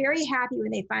was very happy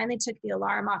when they finally took the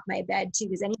alarm off my bed too,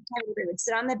 because anytime we would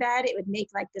sit on the bed, it would make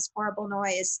like this horrible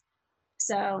noise.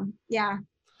 So yeah.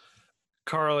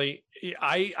 Carly,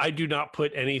 I do not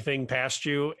put anything past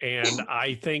you, and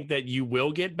I think that you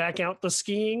will get back out to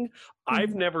skiing.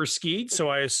 I've never skied, so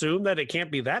I assume that it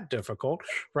can't be that difficult,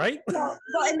 right? Well,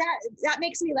 and that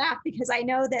makes me laugh because I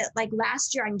know that like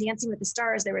last year on Dancing with the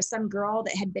Stars, there was some girl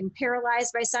that had been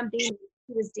paralyzed by something. She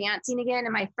was dancing again,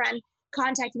 and my friend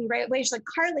contacted me right away. She's like,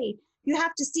 Carly, you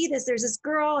have to see this. There's this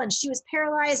girl, and she was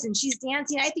paralyzed, and she's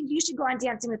dancing. I think you should go on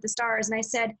Dancing with the Stars. And I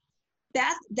said,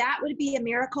 that would be a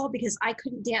miracle because I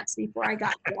couldn't dance before I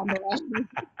got on the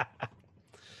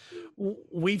way.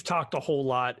 We've talked a whole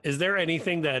lot. Is there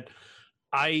anything that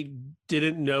I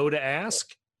didn't know to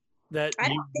ask that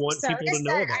you want people to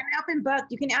know about? I'm an open book.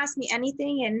 You can ask me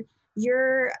anything, and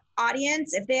your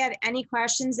audience, if they have any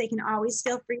questions, they can always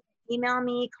feel free to email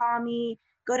me, call me,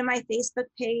 go to my Facebook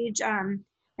page. Like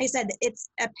I said, it's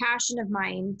a passion of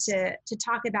mine to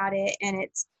talk about it, and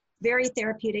it's very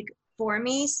therapeutic for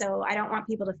me. So I don't want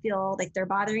people to feel like they're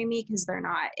bothering me because they're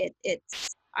not.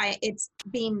 It's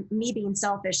being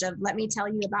selfish of let me tell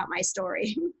you about my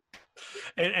story.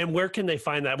 And where can they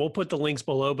find that? We'll put the links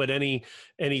below, but any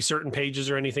certain pages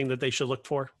or anything that they should look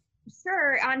for?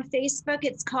 Sure. On Facebook,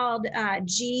 it's called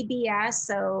GBS.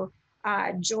 So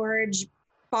George,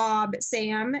 Bob,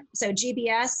 Sam. So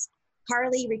GBS,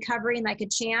 Carly Recovering Like a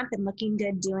Champ and Looking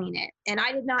Good Doing It. And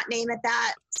I did not name it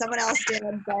that. Someone else did,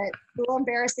 but a little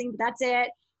embarrassing, but that's it.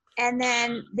 And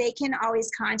then they can always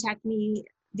contact me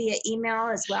via email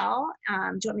as well. Do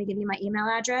you want me to give you my email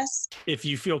address? If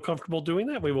you feel comfortable doing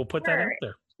that, we will put that out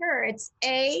there. Sure. It's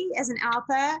A as in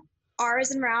Alpha, R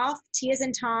as in Ralph, T as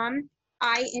in Tom,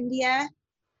 I India,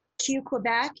 Q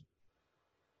Quebec,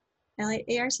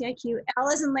 LARCIQ, L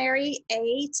as in Larry,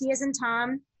 A, T as in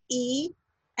Tom, E,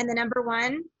 and the number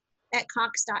 1 at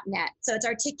cox.net. So it's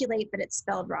articulate, but it's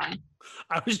spelled wrong.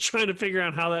 I was trying to figure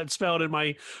out how that's spelled, and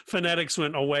my phonetics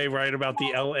went away right about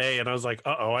the LA, and I was like,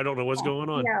 uh-oh, I don't know what's going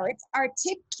on. No, it's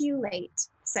articulate.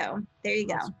 So there you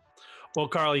go. Well,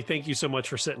 Carly, thank you so much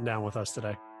for sitting down with us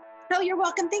today. Oh, you're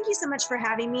welcome. Thank you so much for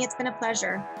having me. It's been a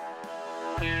pleasure.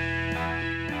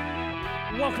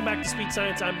 Welcome back to Speed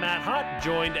Science. I'm Matt Hott,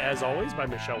 joined as always by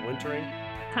Michelle Wintering.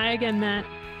 Hi again, Matt.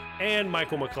 And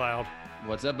Michael McLeod.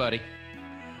 What's up, buddy?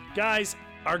 Guys,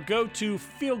 our go-to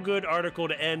feel-good article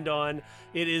to end on,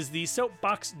 it is the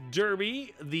Soapbox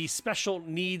Derby, the Special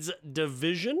Needs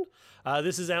Division.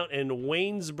 This is out in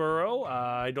Waynesboro.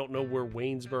 I don't know where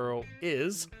Waynesboro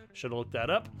is. Should have looked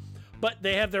that up. But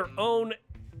they have their own,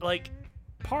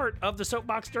 part of the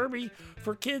Soapbox Derby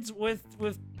for kids with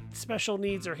special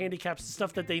needs or handicaps,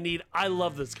 stuff that they need. I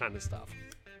love this kind of stuff.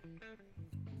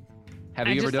 Have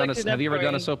you ever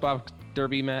done a Soapbox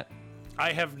Derby, Matt?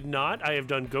 I have not. I have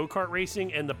done go-kart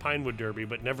racing and the Pinewood Derby,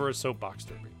 but never a soapbox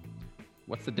derby.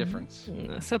 What's the difference?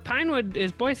 So Pinewood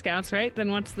is Boy Scouts, right? Then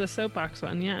what's the soapbox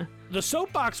one? Yeah. The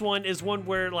soapbox one is one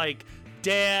where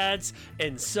dads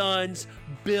and sons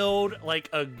build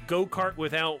a go-kart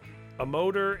without a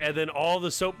motor, and then all the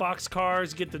soapbox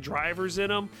cars get the drivers in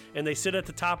them, and they sit at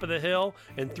the top of the hill,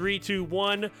 and 3, 2,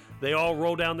 1, they all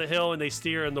roll down the hill and they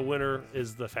steer, and the winner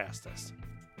is the fastest.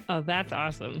 Oh, that's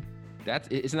awesome.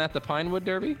 Isn't that the Pinewood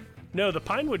Derby? No, the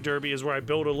Pinewood Derby is where I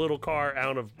build a little car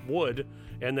out of wood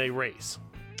and they race.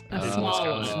 A small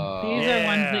one. These are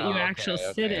ones that you actually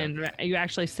sit in. Right? You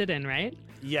actually sit in, right?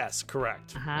 Yes,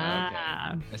 correct.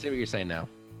 Ah. Okay. I see what you're saying now.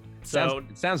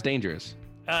 It sounds dangerous.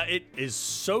 It is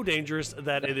so dangerous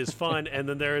that it is fun. And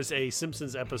then there is a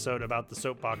Simpsons episode about the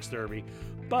Soapbox Derby.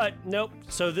 But nope.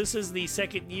 So this is the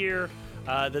second year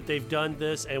that they've done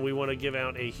this, and we want to give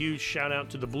out a huge shout out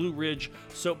to the Blue Ridge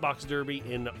Soapbox Derby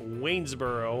in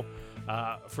Waynesboro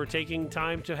for taking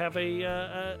time to have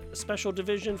a special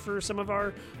division for some of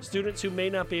our students who may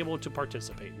not be able to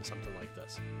participate in something like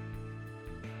this.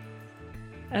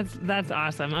 That's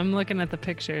awesome. I'm looking at the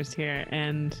pictures here,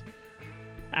 and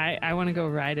I want to go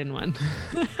ride in one.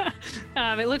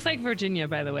 It looks like Virginia,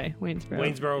 by the way, Waynesboro.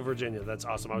 Waynesboro, Virginia. That's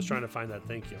awesome. I was trying to find that.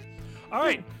 Thank you. All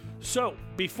right. So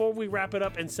before we wrap it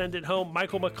up and send it home,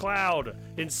 Michael McLeod,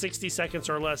 in 60 seconds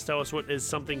or less, tell us what is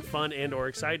something fun and or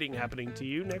exciting happening to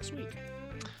you next week.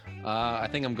 I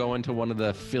think I'm going to one of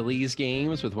the Phillies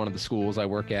games with one of the schools I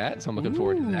work at, so I'm looking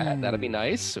forward to that. That'll be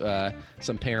nice.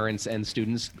 Some parents and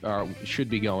students should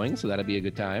be going, so that'll be a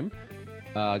good time.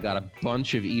 Got a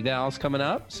bunch of evals coming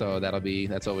up, so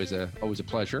that's always a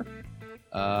pleasure.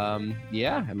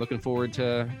 yeah, I'm looking forward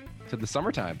to the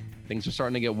summertime. Things are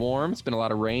starting to get warm. It's been a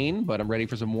lot of rain, but I'm ready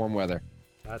for some warm weather.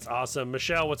 That's awesome.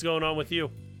 Michelle, what's going on with you?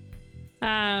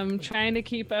 Trying to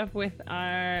keep up with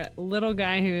our little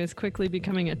guy who is quickly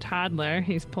becoming a toddler.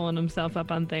 He's pulling himself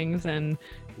up on things and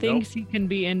thinks he can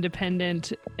be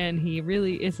independent, and he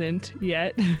really isn't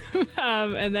yet.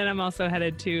 And then I'm also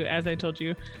headed to, as I told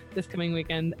you, this coming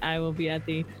weekend, I will be at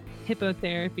the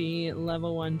hippotherapy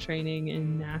level 1 training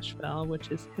in Nashville, which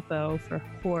is hippo for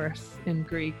horse in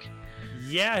Greek.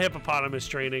 Yeah, hippopotamus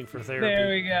training for therapy. There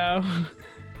we go.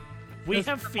 We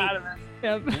have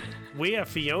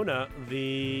Fiona,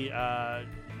 the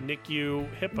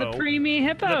NICU hippo. The preemie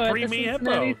hippo. The preemie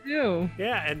hippo. Zoo.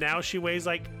 Yeah, and now she weighs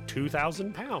like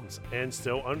 2,000 pounds and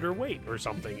still underweight or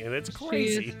something, and it's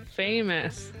crazy. She's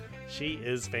famous. She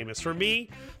is famous. For me,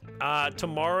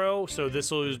 tomorrow, so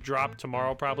this will drop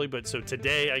tomorrow probably, but so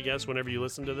today, I guess, whenever you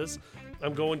listen to this,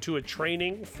 I'm going to a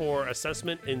training for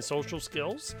assessment in social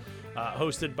skills,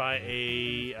 hosted by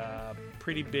a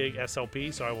pretty big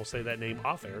SLP, so I will say that name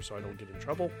off air so I don't get in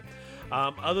trouble.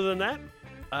 Other than that,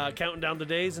 counting down the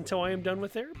days until I am done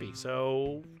with therapy.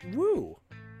 So, woo.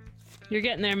 You're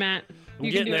getting there, Matt. I'm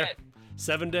getting there.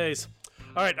 7 days.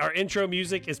 All right, our intro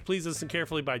music is Please Listen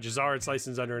Carefully by Jazar. It's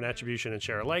licensed under an attribution and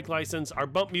share alike license. Our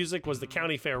bump music was the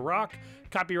County Fair Rock,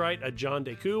 copyright a John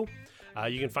Deku.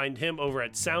 You can find him over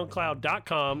at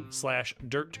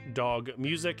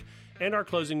soundcloud.com/dirtdogmusic. And our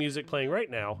closing music playing right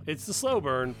now, it's The Slow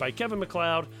Burn by Kevin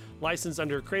MacLeod, licensed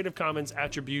under Creative Commons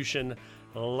Attribution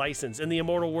License. In the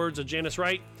immortal words of Janice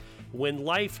Wright, when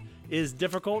life is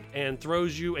difficult and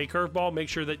throws you a curveball, make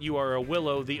sure that you are a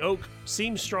willow. The oak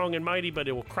seems strong and mighty, but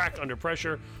it will crack under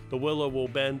pressure. The willow will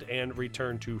bend and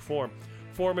return to form.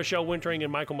 For Michelle Wintering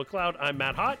and Michael MacLeod, I'm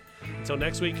Matt Hott. Until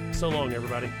next week, so long,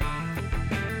 everybody.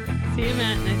 See you,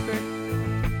 Matt. Nice work.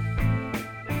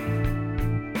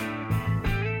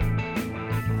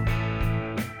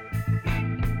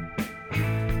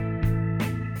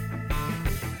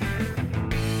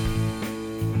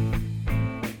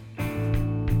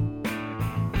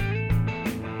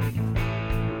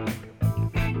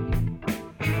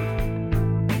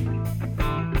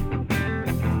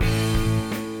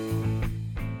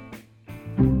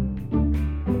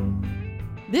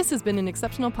 This has been an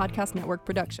Exceptional Podcast Network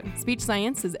production. Speech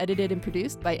Science is edited and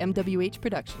produced by MWH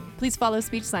Production. Please follow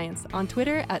Speech Science on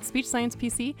Twitter at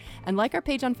SpeechSciencePC and like our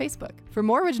page on Facebook. For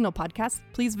more original podcasts,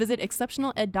 please visit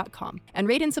exceptionaled.com and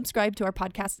rate and subscribe to our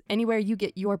podcast anywhere you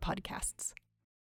get your podcasts.